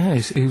 yeah,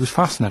 he was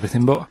fast and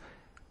everything, but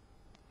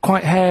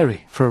quite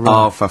hairy for a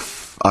runner.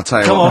 Oh, I'll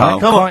tell you Come what, on.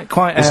 Carl.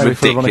 Quite It's hairy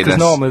for a runner, because ridiculous.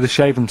 normally they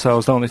shave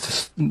themselves, don't they,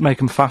 to make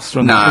them faster.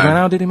 And No. they're going,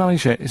 how did he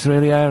manage it? It's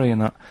really hairy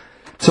and that.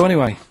 So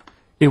anyway,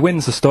 he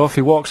wins the stuff,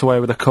 he walks away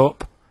with a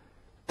cup.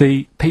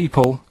 The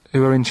people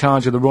who are in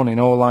charge of the running,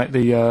 or like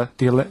the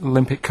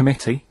Olympic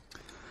Committee,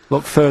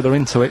 look further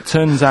into it.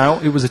 Turns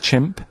out it was a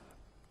chimp.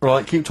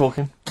 Right, keep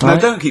talking. No,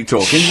 don't keep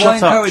talking. Why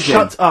encourage him?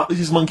 Shut up. This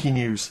is monkey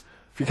news.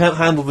 If you can't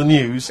handle the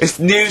news... It's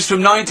news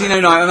from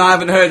 1909, and I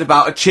haven't heard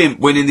about a chimp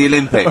winning the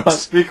Olympics.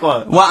 Right, be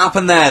quiet. What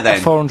happened there,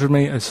 then? 400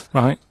 metres,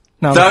 right?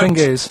 Now, Don't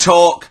the thing is...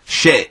 talk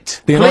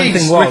shit. The annoying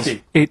Please, thing was,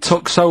 Ricky. it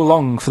took so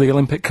long for the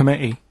Olympic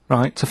Committee,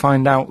 right, to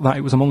find out that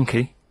it was a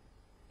monkey.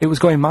 It was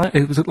going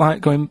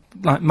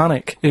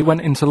manic. It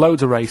went into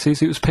loads of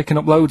races. It was picking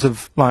up loads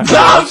of,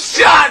 Oh,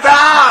 shut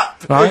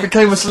up! It right?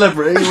 became a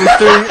celebrity.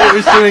 It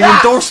was doing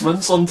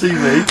endorsements on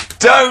TV.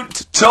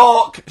 Don't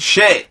talk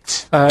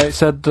shit! It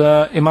said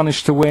he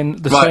managed to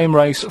win the same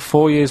race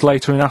 4 years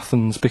later in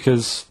Athens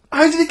because...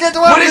 How did he get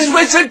to Well,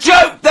 Athens? it's a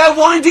joke! They're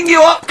winding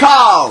you up,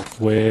 Carl!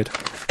 Weird.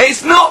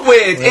 It's not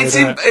weird. It's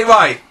isn't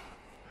right.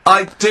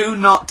 I do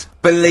not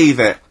believe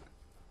it.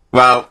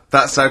 Well,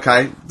 that's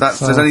okay.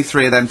 There's only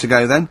 3 of them to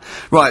go then.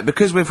 Right,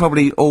 because we're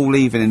probably all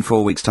leaving in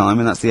 4 weeks' time,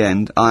 and that's the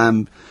end.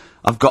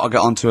 I've got to get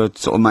onto a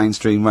sort of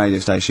mainstream radio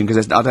station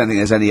because I don't think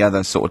there's any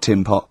other sort of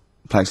tin pot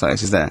place like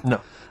this, is there?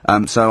 No.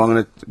 So I'm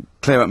going to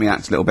clear up my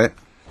act a little bit.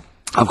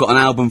 I've got an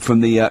album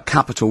from the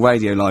Capital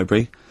Radio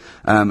Library,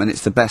 and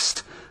it's the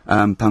best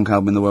punk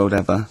album in the world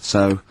ever.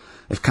 So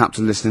if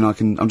Capital are listening,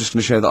 I'm just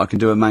going to show that I can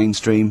do a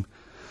mainstream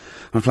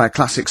gonna play a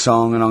classic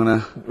song, and I'm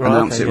gonna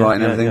announce it right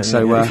and everything.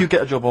 So if you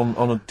get a job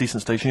on a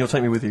decent station, you'll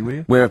take me with you, will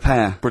you? we're a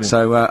pair. Brilliant.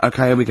 So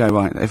okay, here we go.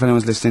 Right, if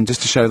anyone's listening,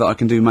 just to show that I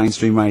can do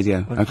mainstream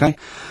radio. Okay.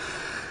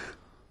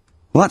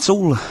 Well, that's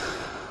all.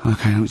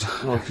 Okay.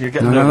 Well, you're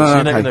getting nervous.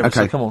 You're getting nervous.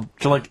 Okay. So come on.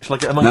 Shall I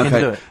get a mic in and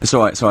do it? It's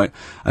alright, it's alright.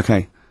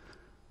 Okay.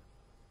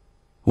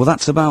 Well,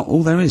 that's about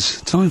all there is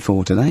time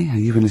for today.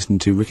 You've been listening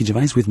to Ricky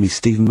Gervais with me,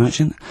 Stephen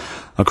Merchant.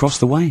 Across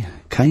the way,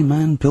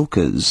 K-Man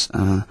Pilkers.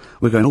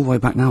 We're going all the way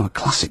back now, a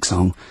classic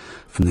song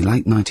from the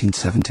late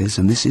 1970s,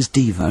 and this is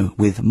Devo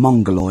with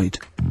Mongoloid.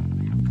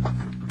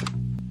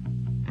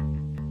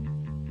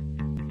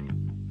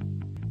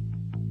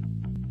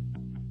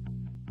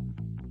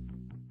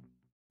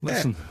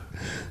 Listen,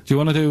 do you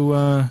want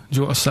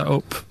to set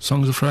up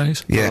songs of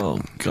phrase? Yeah. Oh,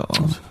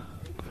 God.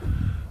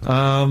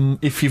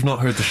 If you've not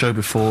heard the show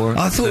before...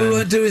 I thought we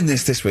weren't doing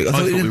this week. I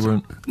thought we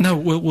weren't. No,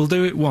 we'll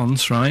do it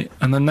once, right?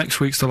 And then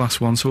next week's the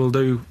last one, so we'll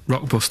do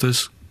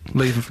Rockbusters.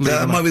 Leave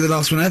That might be the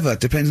last one ever,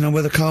 depending on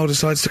whether Carl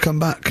decides to come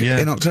back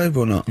in October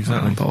or not.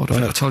 Exactly. I'm bored of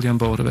it. I told you I'm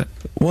bored of it.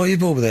 Why are you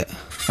bored with it?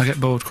 I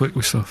get bored quick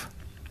with stuff.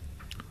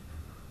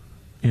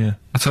 Yeah.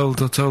 I told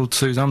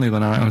Suzanne the other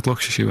night how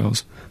lucky she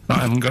was. That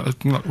I haven't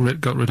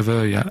got rid of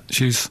her yet.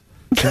 She's...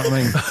 Do you know what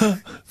I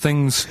mean?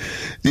 Things...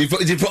 You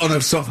put on a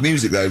soft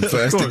music though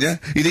first, didn't you?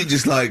 You didn't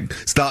just like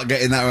start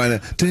getting that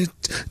around. you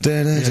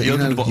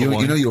opened a bottle of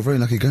wine. You know you're a very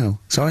lucky girl.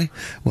 Sorry?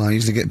 Well, I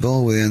usually get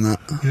bored with you and that.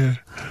 Yeah.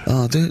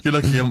 Oh, dude. You're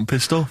lucky you haven't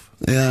pissed off.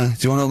 Yeah.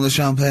 Do you want to open the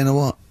champagne or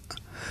what?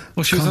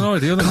 Well, she was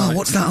annoyed the other night. Carl,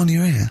 what's that on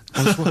your ear?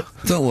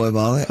 Don't worry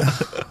about it.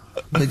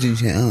 Pigeon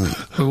shit, aren't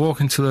it? We're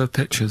walking to the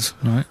pictures,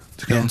 right?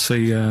 To go and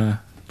see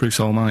Bruce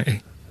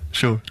Almighty.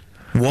 Sure.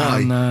 Why?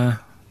 And,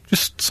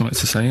 just something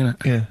to say,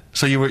 innit? Yeah.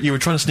 So you were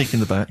trying to sneak in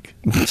the back.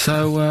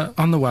 So,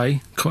 on the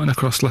way, cutting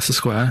across Leicester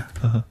Square,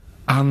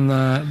 and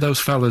those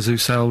fellas who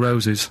sell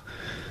roses,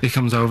 he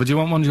comes over, do you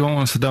want one? Do you want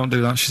one? I said, don't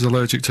do that, she's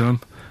allergic to them.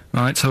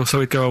 Right, so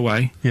he'd go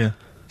away. Yeah.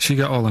 She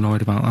got all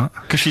annoyed about that.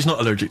 Because she's not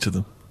allergic to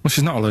them. Well,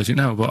 she's not allergic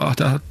now, but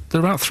they're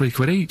about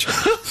 £3 each. But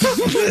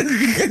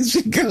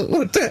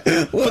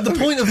the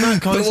point of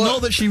that, Carl, is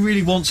not that she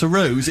really wants a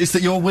rose, it's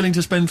that you're willing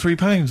to spend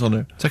 £3 on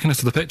her. Taking us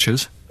to the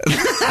pictures.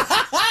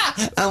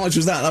 How much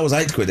was that? That was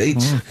 £8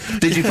 each.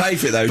 Did you pay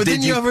for it though? But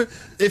didn't you ever...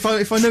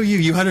 If I know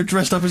you had her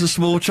dressed up as a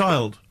small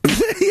child.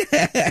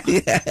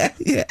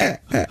 yeah.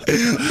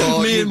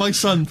 Me and my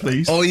son,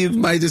 please. Or you've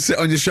made her sit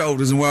on your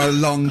shoulders and wear a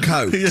long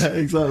coat. Yeah,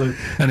 exactly.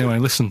 Anyway,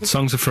 listen,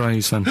 songs of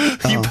phrase then.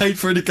 You paid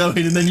for her to go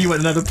in and then you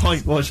went and had a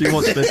pint while she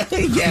watched it.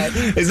 Yeah,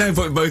 there's no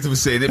point in both of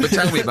us seeing it, but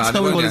tell me about it.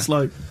 Tell me won't what you? it's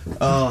like.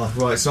 Oh,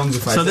 right, songs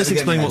of phrase. So let's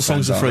explain what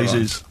songs of phrase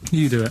is.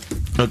 You do it.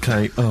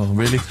 Okay. Oh,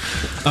 really?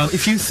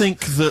 If you think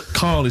that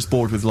Carl is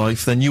bored with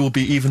life, then you will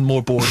be even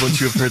more bored once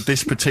you have heard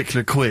this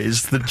particular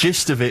quiz. The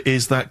gist of it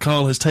is that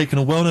Carl has taken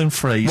a well-known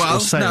phrase or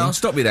saying... no,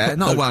 stop me there.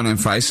 Not a well-known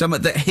phrase.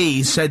 Something that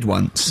he said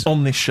once.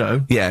 On this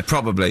show. Yeah,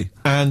 probably.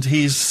 And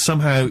he's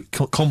somehow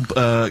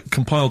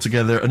compiled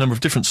together a number of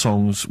different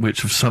songs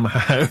which have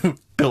somehow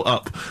built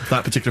up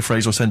that particular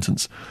phrase or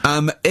sentence.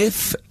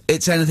 If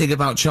it's anything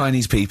about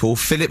Chinese people,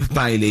 Philip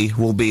Bailey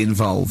will be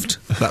involved.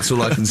 That's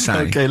all I can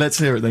say. Okay, let's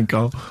hear it then,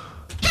 Carl.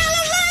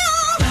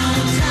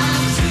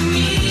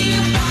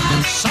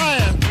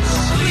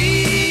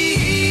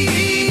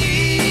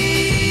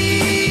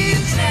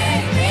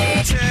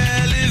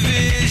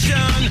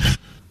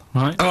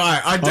 Right.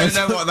 Alright, I don't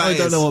know what that is.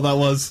 I don't know what that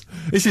was.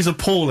 This is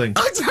appalling.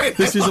 I don't know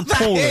This is what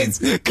appalling.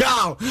 that is.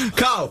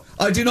 Carl,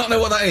 I do not know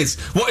what that is.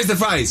 What is the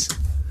phrase?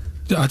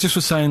 I just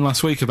was saying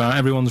last week about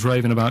everyone's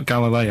raving about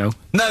Galileo.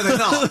 No, they're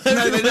not.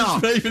 No, they're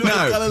not. raving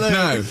about Galileo.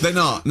 No, they're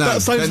not. No,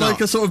 That sounds they're like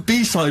not. a sort of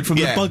B-side from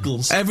Yeah. the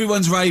Buggles.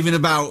 Everyone's raving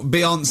about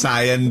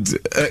Beyonce and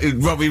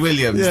Robbie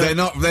Williams. Yeah.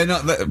 They're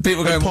not.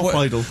 People going. Pop what,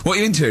 idol. What are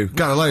you into?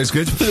 Galileo's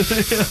good.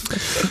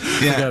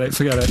 Yeah.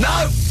 Forget it.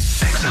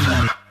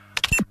 No.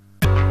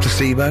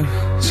 Placebo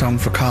song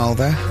for Carl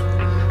there.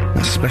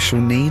 That's Special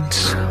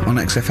Needs on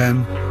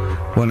XFM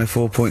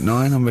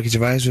 104.9. I'm Ricky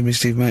Gervais with me,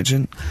 Steve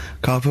Merchant,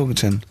 Carl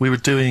Pilkington. We were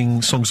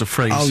doing songs of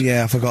phrase. Oh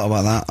yeah, I forgot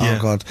about that. Yeah.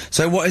 Oh god.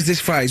 So what is this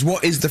phrase?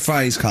 What is the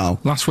phrase, Carl?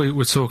 Last week we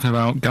were talking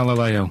about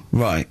Galileo,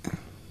 Right.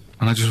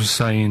 and I just was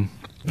saying,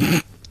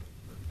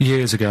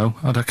 years ago,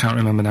 I can't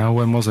remember now,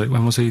 when was it?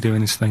 When was he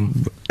doing his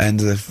thing?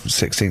 End of the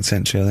 16th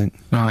century, I think.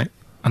 Right,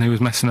 and he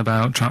was messing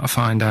about, trying to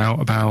find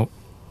out about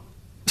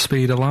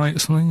speed of light or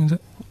something, is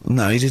it?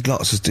 No, he did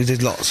lots of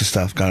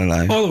stuff,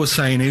 Galileo. All I was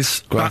saying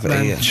is, Gravity, back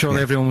then, yeah, surely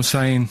yeah. everyone was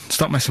saying,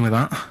 stop messing with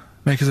that,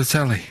 make us a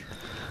telly.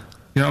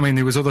 You know what I mean?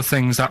 There was other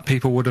things that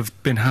people would have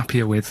been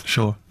happier with.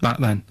 Sure. Back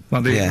then.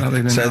 Like they, Yeah. like they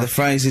didn't So have. the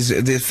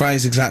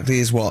phrase exactly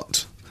is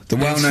what? The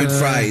well-known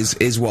phrase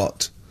is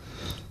what?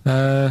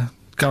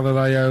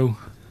 Galileo,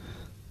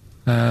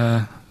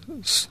 well,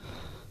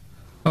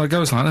 it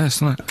goes like this,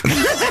 doesn't it?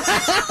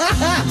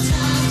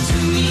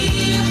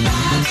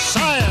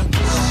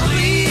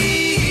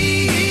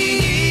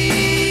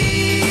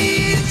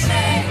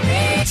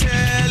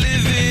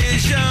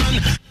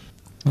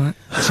 Right.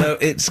 So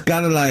it's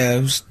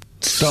Galileo's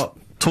stop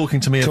Talking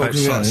to me about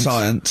talking about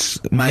science.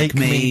 science, make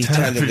me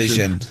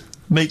television.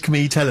 Make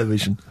me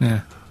television.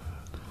 Yeah.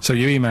 So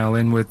you email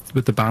in with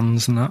the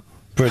bands and that.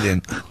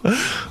 Brilliant.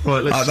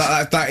 Right,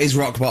 let's... That is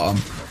rock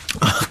bottom.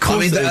 Of course I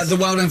mean, it is. the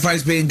well-known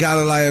phrase being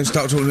Galileo,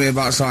 stop talking to me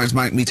about science,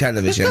 make me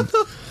television.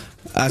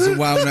 As a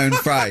well-known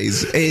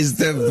phrase, is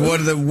one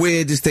of the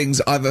weirdest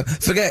things I've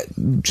forget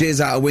jizz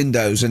out of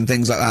windows and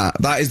things like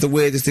that. That is the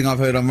weirdest thing I've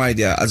heard on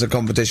radio as a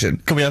competition.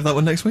 Can we have that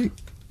one next week?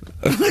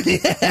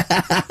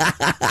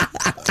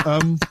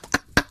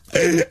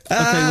 Okay,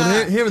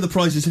 well here are the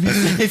prizes.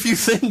 If you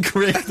think,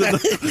 Rick,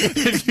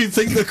 if you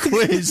think the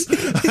quiz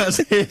has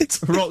hit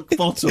rock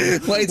bottom,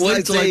 wait till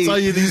I tell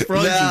you these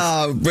prizes.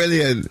 No,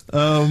 brilliant.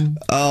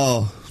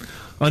 Oh.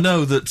 I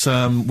know that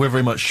we're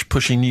very much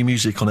pushing new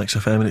music on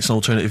XFM, and it's an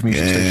alternative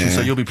music station,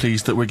 so you'll be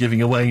pleased that we're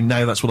giving away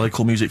now That's What I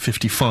Call Music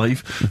 55,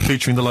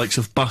 featuring the likes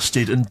of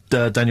Busted and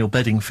Daniel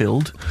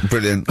Bedingfield.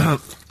 Brilliant.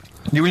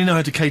 You really know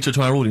how to cater to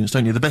our audience,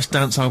 don't you? The best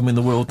dance album in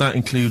the world, that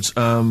includes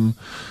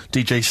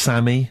DJ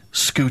Sammy,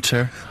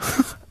 Scooter,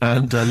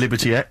 and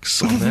Liberty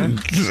X on there.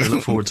 So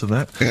look forward to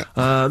that.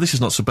 Yeah. This is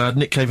not so bad.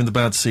 Nick Cave and the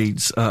Bad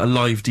Seeds, a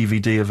live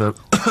DVD of a,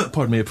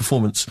 pardon me, a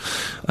performance,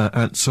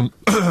 and some,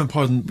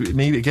 pardon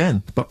me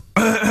again, but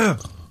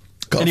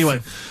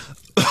anyway.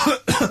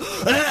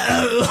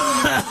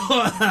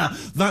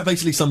 That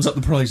basically sums up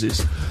the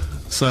prizes.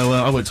 So,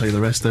 I won't tell you the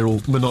rest, they're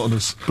all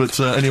monotonous. But,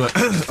 anyway,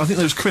 I think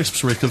those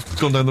crisps, Rick, have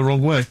gone down the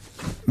wrong way.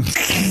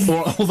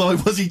 Although I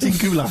was eating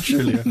goulash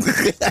earlier.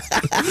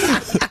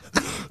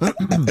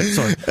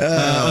 Sorry.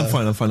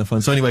 I'm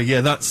fine. So anyway, yeah,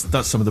 that's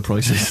some of the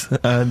prizes.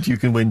 And you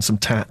can win some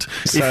tat.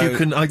 So, if you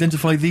can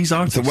identify these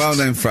artists. The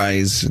well-known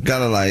phrase,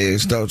 Galileo,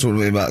 stop talking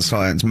to me about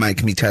science,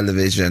 make me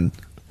television.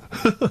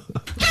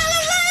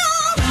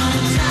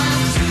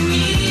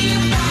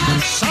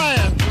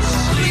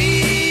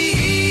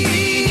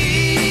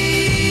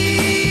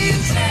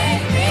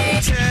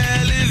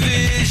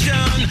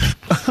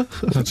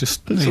 I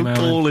just It's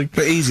appalling.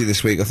 But easy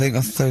this week, I think.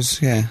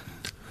 Yeah.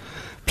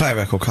 Play a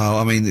record, Carl.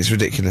 I mean, it's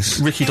ridiculous.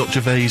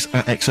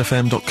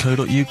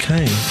 Ricky.gervais@xfm.co.uk.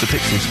 The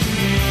Pixies.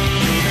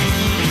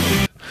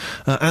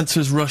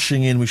 Answers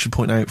rushing in, we should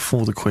point out,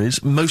 for the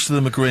quiz. Most of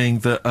them agreeing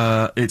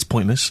that it's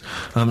pointless.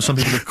 Some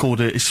people have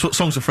called it... It's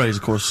Songs of Phrase,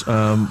 of course.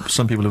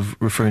 Some people are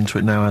referring to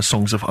it now as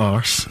Songs of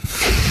Arse.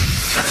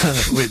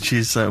 Which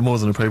is more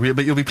than appropriate.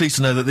 But you'll be pleased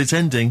to know that it's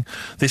ending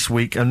this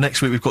week, and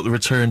next week we've got the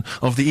return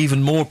of the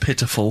even more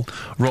pitiful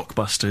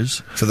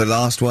Rockbusters. For the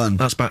last one.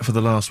 That's back for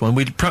the last one.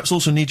 We'd perhaps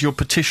also need your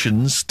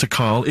petitions to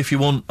Carl. If you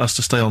want us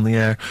to stay on the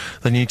air,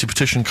 then you need to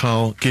petition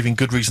Carl, giving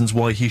good reasons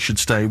why he should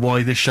stay,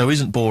 why this show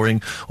isn't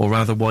boring, or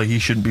rather why he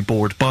shouldn't be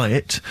bored by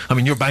it. I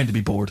mean, you're bound to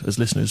be bored as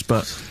listeners,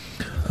 but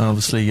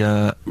obviously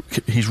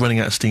he's running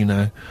out of steam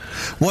now.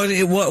 What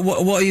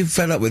are you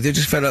fed up with? You're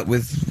just fed up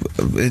with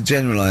in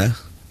general, are you?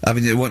 I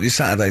mean, you want your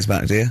Saturdays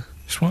back, do you?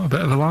 Just want a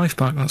bit of a life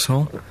back, that's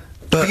all.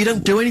 But you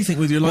don't do anything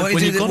with your life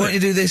when you've got it. Why don't you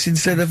do this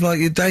instead of,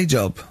 like, your day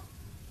job?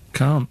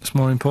 Can't. It's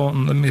more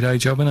important than my day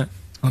job, innit?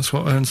 That's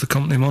what earns the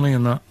company money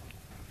and that.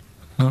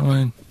 Know what I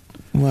mean?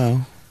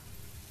 Well...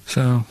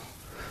 So...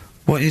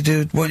 Why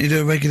don't you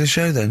do a regular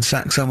show then?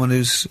 Sack someone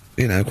who's,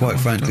 you know, quite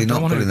frankly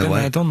not putting their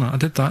weight. I've done that. I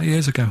did that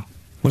years ago.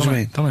 What do you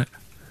mean? Done it.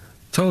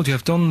 Told you,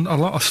 I've done a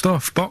lot of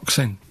stuff.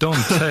 Boxing, done.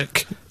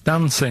 Tick.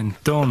 Dancing,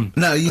 done.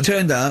 No, you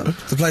turned up,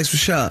 the place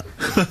was shut.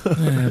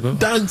 Yeah, but...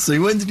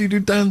 Dancing? When did you do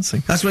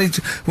dancing? That's when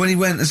he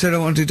went and said, I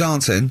want to do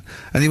dancing,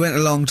 and he went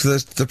along to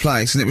the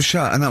place, and it was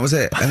shut, and that was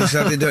it. And he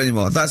said, I didn't do it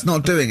anymore. That's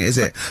not doing it, is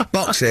it?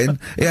 Boxing,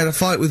 he had a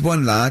fight with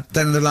one lad,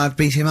 then the lad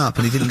beat him up,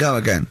 and he didn't go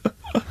again.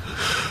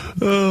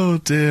 Oh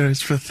dear,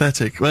 it's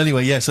pathetic. Well,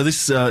 anyway, yeah, so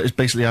this is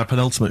basically our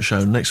penultimate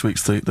show. Next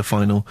week's the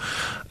final,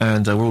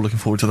 and we're all looking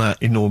forward to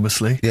that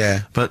enormously.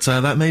 Yeah. But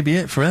that may be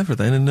it forever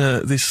then, and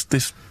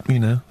this, you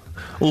know,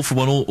 all for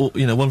one, all,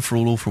 you know, one for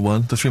all for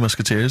one. The Three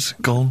Musketeers,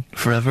 gone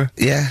forever.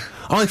 Yeah.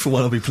 I, for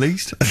one, will be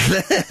pleased.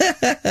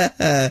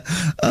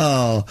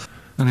 Oh.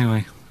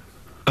 Anyway.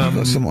 You've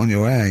got something on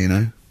your hair, you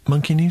know.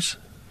 Monkey news?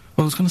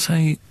 Well, I was going to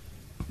say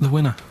the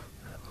winner.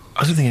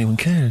 I don't think anyone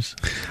cares.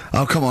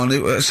 Oh, come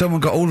on,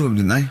 someone got all of them,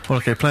 didn't they? Well,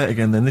 okay, play it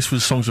again then. This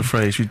was Songs of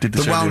Phrase. We did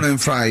this The earlier. well-known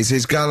phrase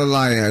is,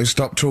 Galileo,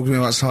 stop talking to me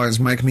about science,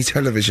 make me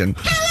television.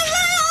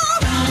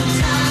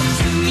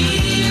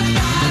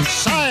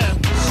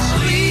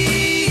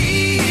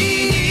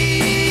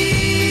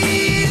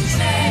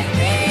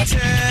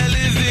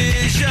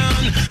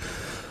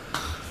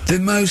 The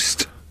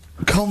most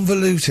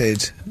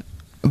convoluted,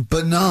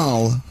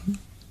 banal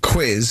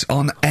quiz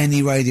on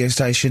any radio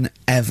station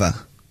ever.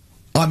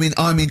 I mean,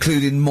 I'm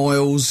including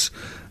Moyles,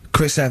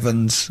 Chris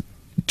Evans,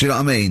 do you know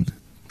what I mean?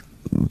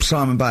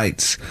 Simon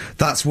Bates.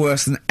 That's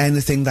worse than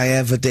anything they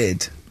ever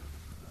did.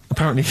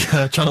 Apparently,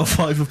 Channel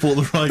 5 have bought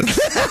the rights.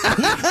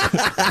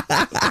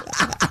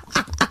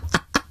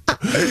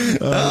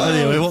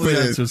 Anyway, what were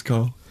the answers,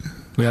 Carl?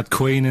 We had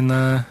Queen in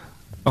there,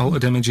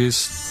 Altered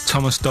Images,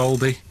 Thomas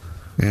Dolby,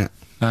 Yeah.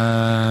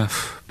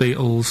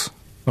 Beatles,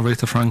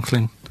 Aretha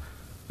Franklin,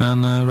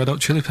 and Red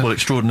Hot Chili Peppers. Well,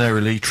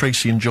 extraordinarily,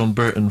 Tracy and John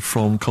Burton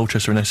from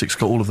Colchester and Essex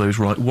got all of those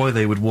right. Why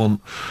they would want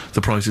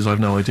the prizes,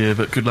 I've no idea,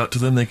 but good luck to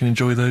them. They can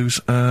enjoy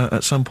those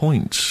at some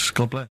point.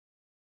 God bless.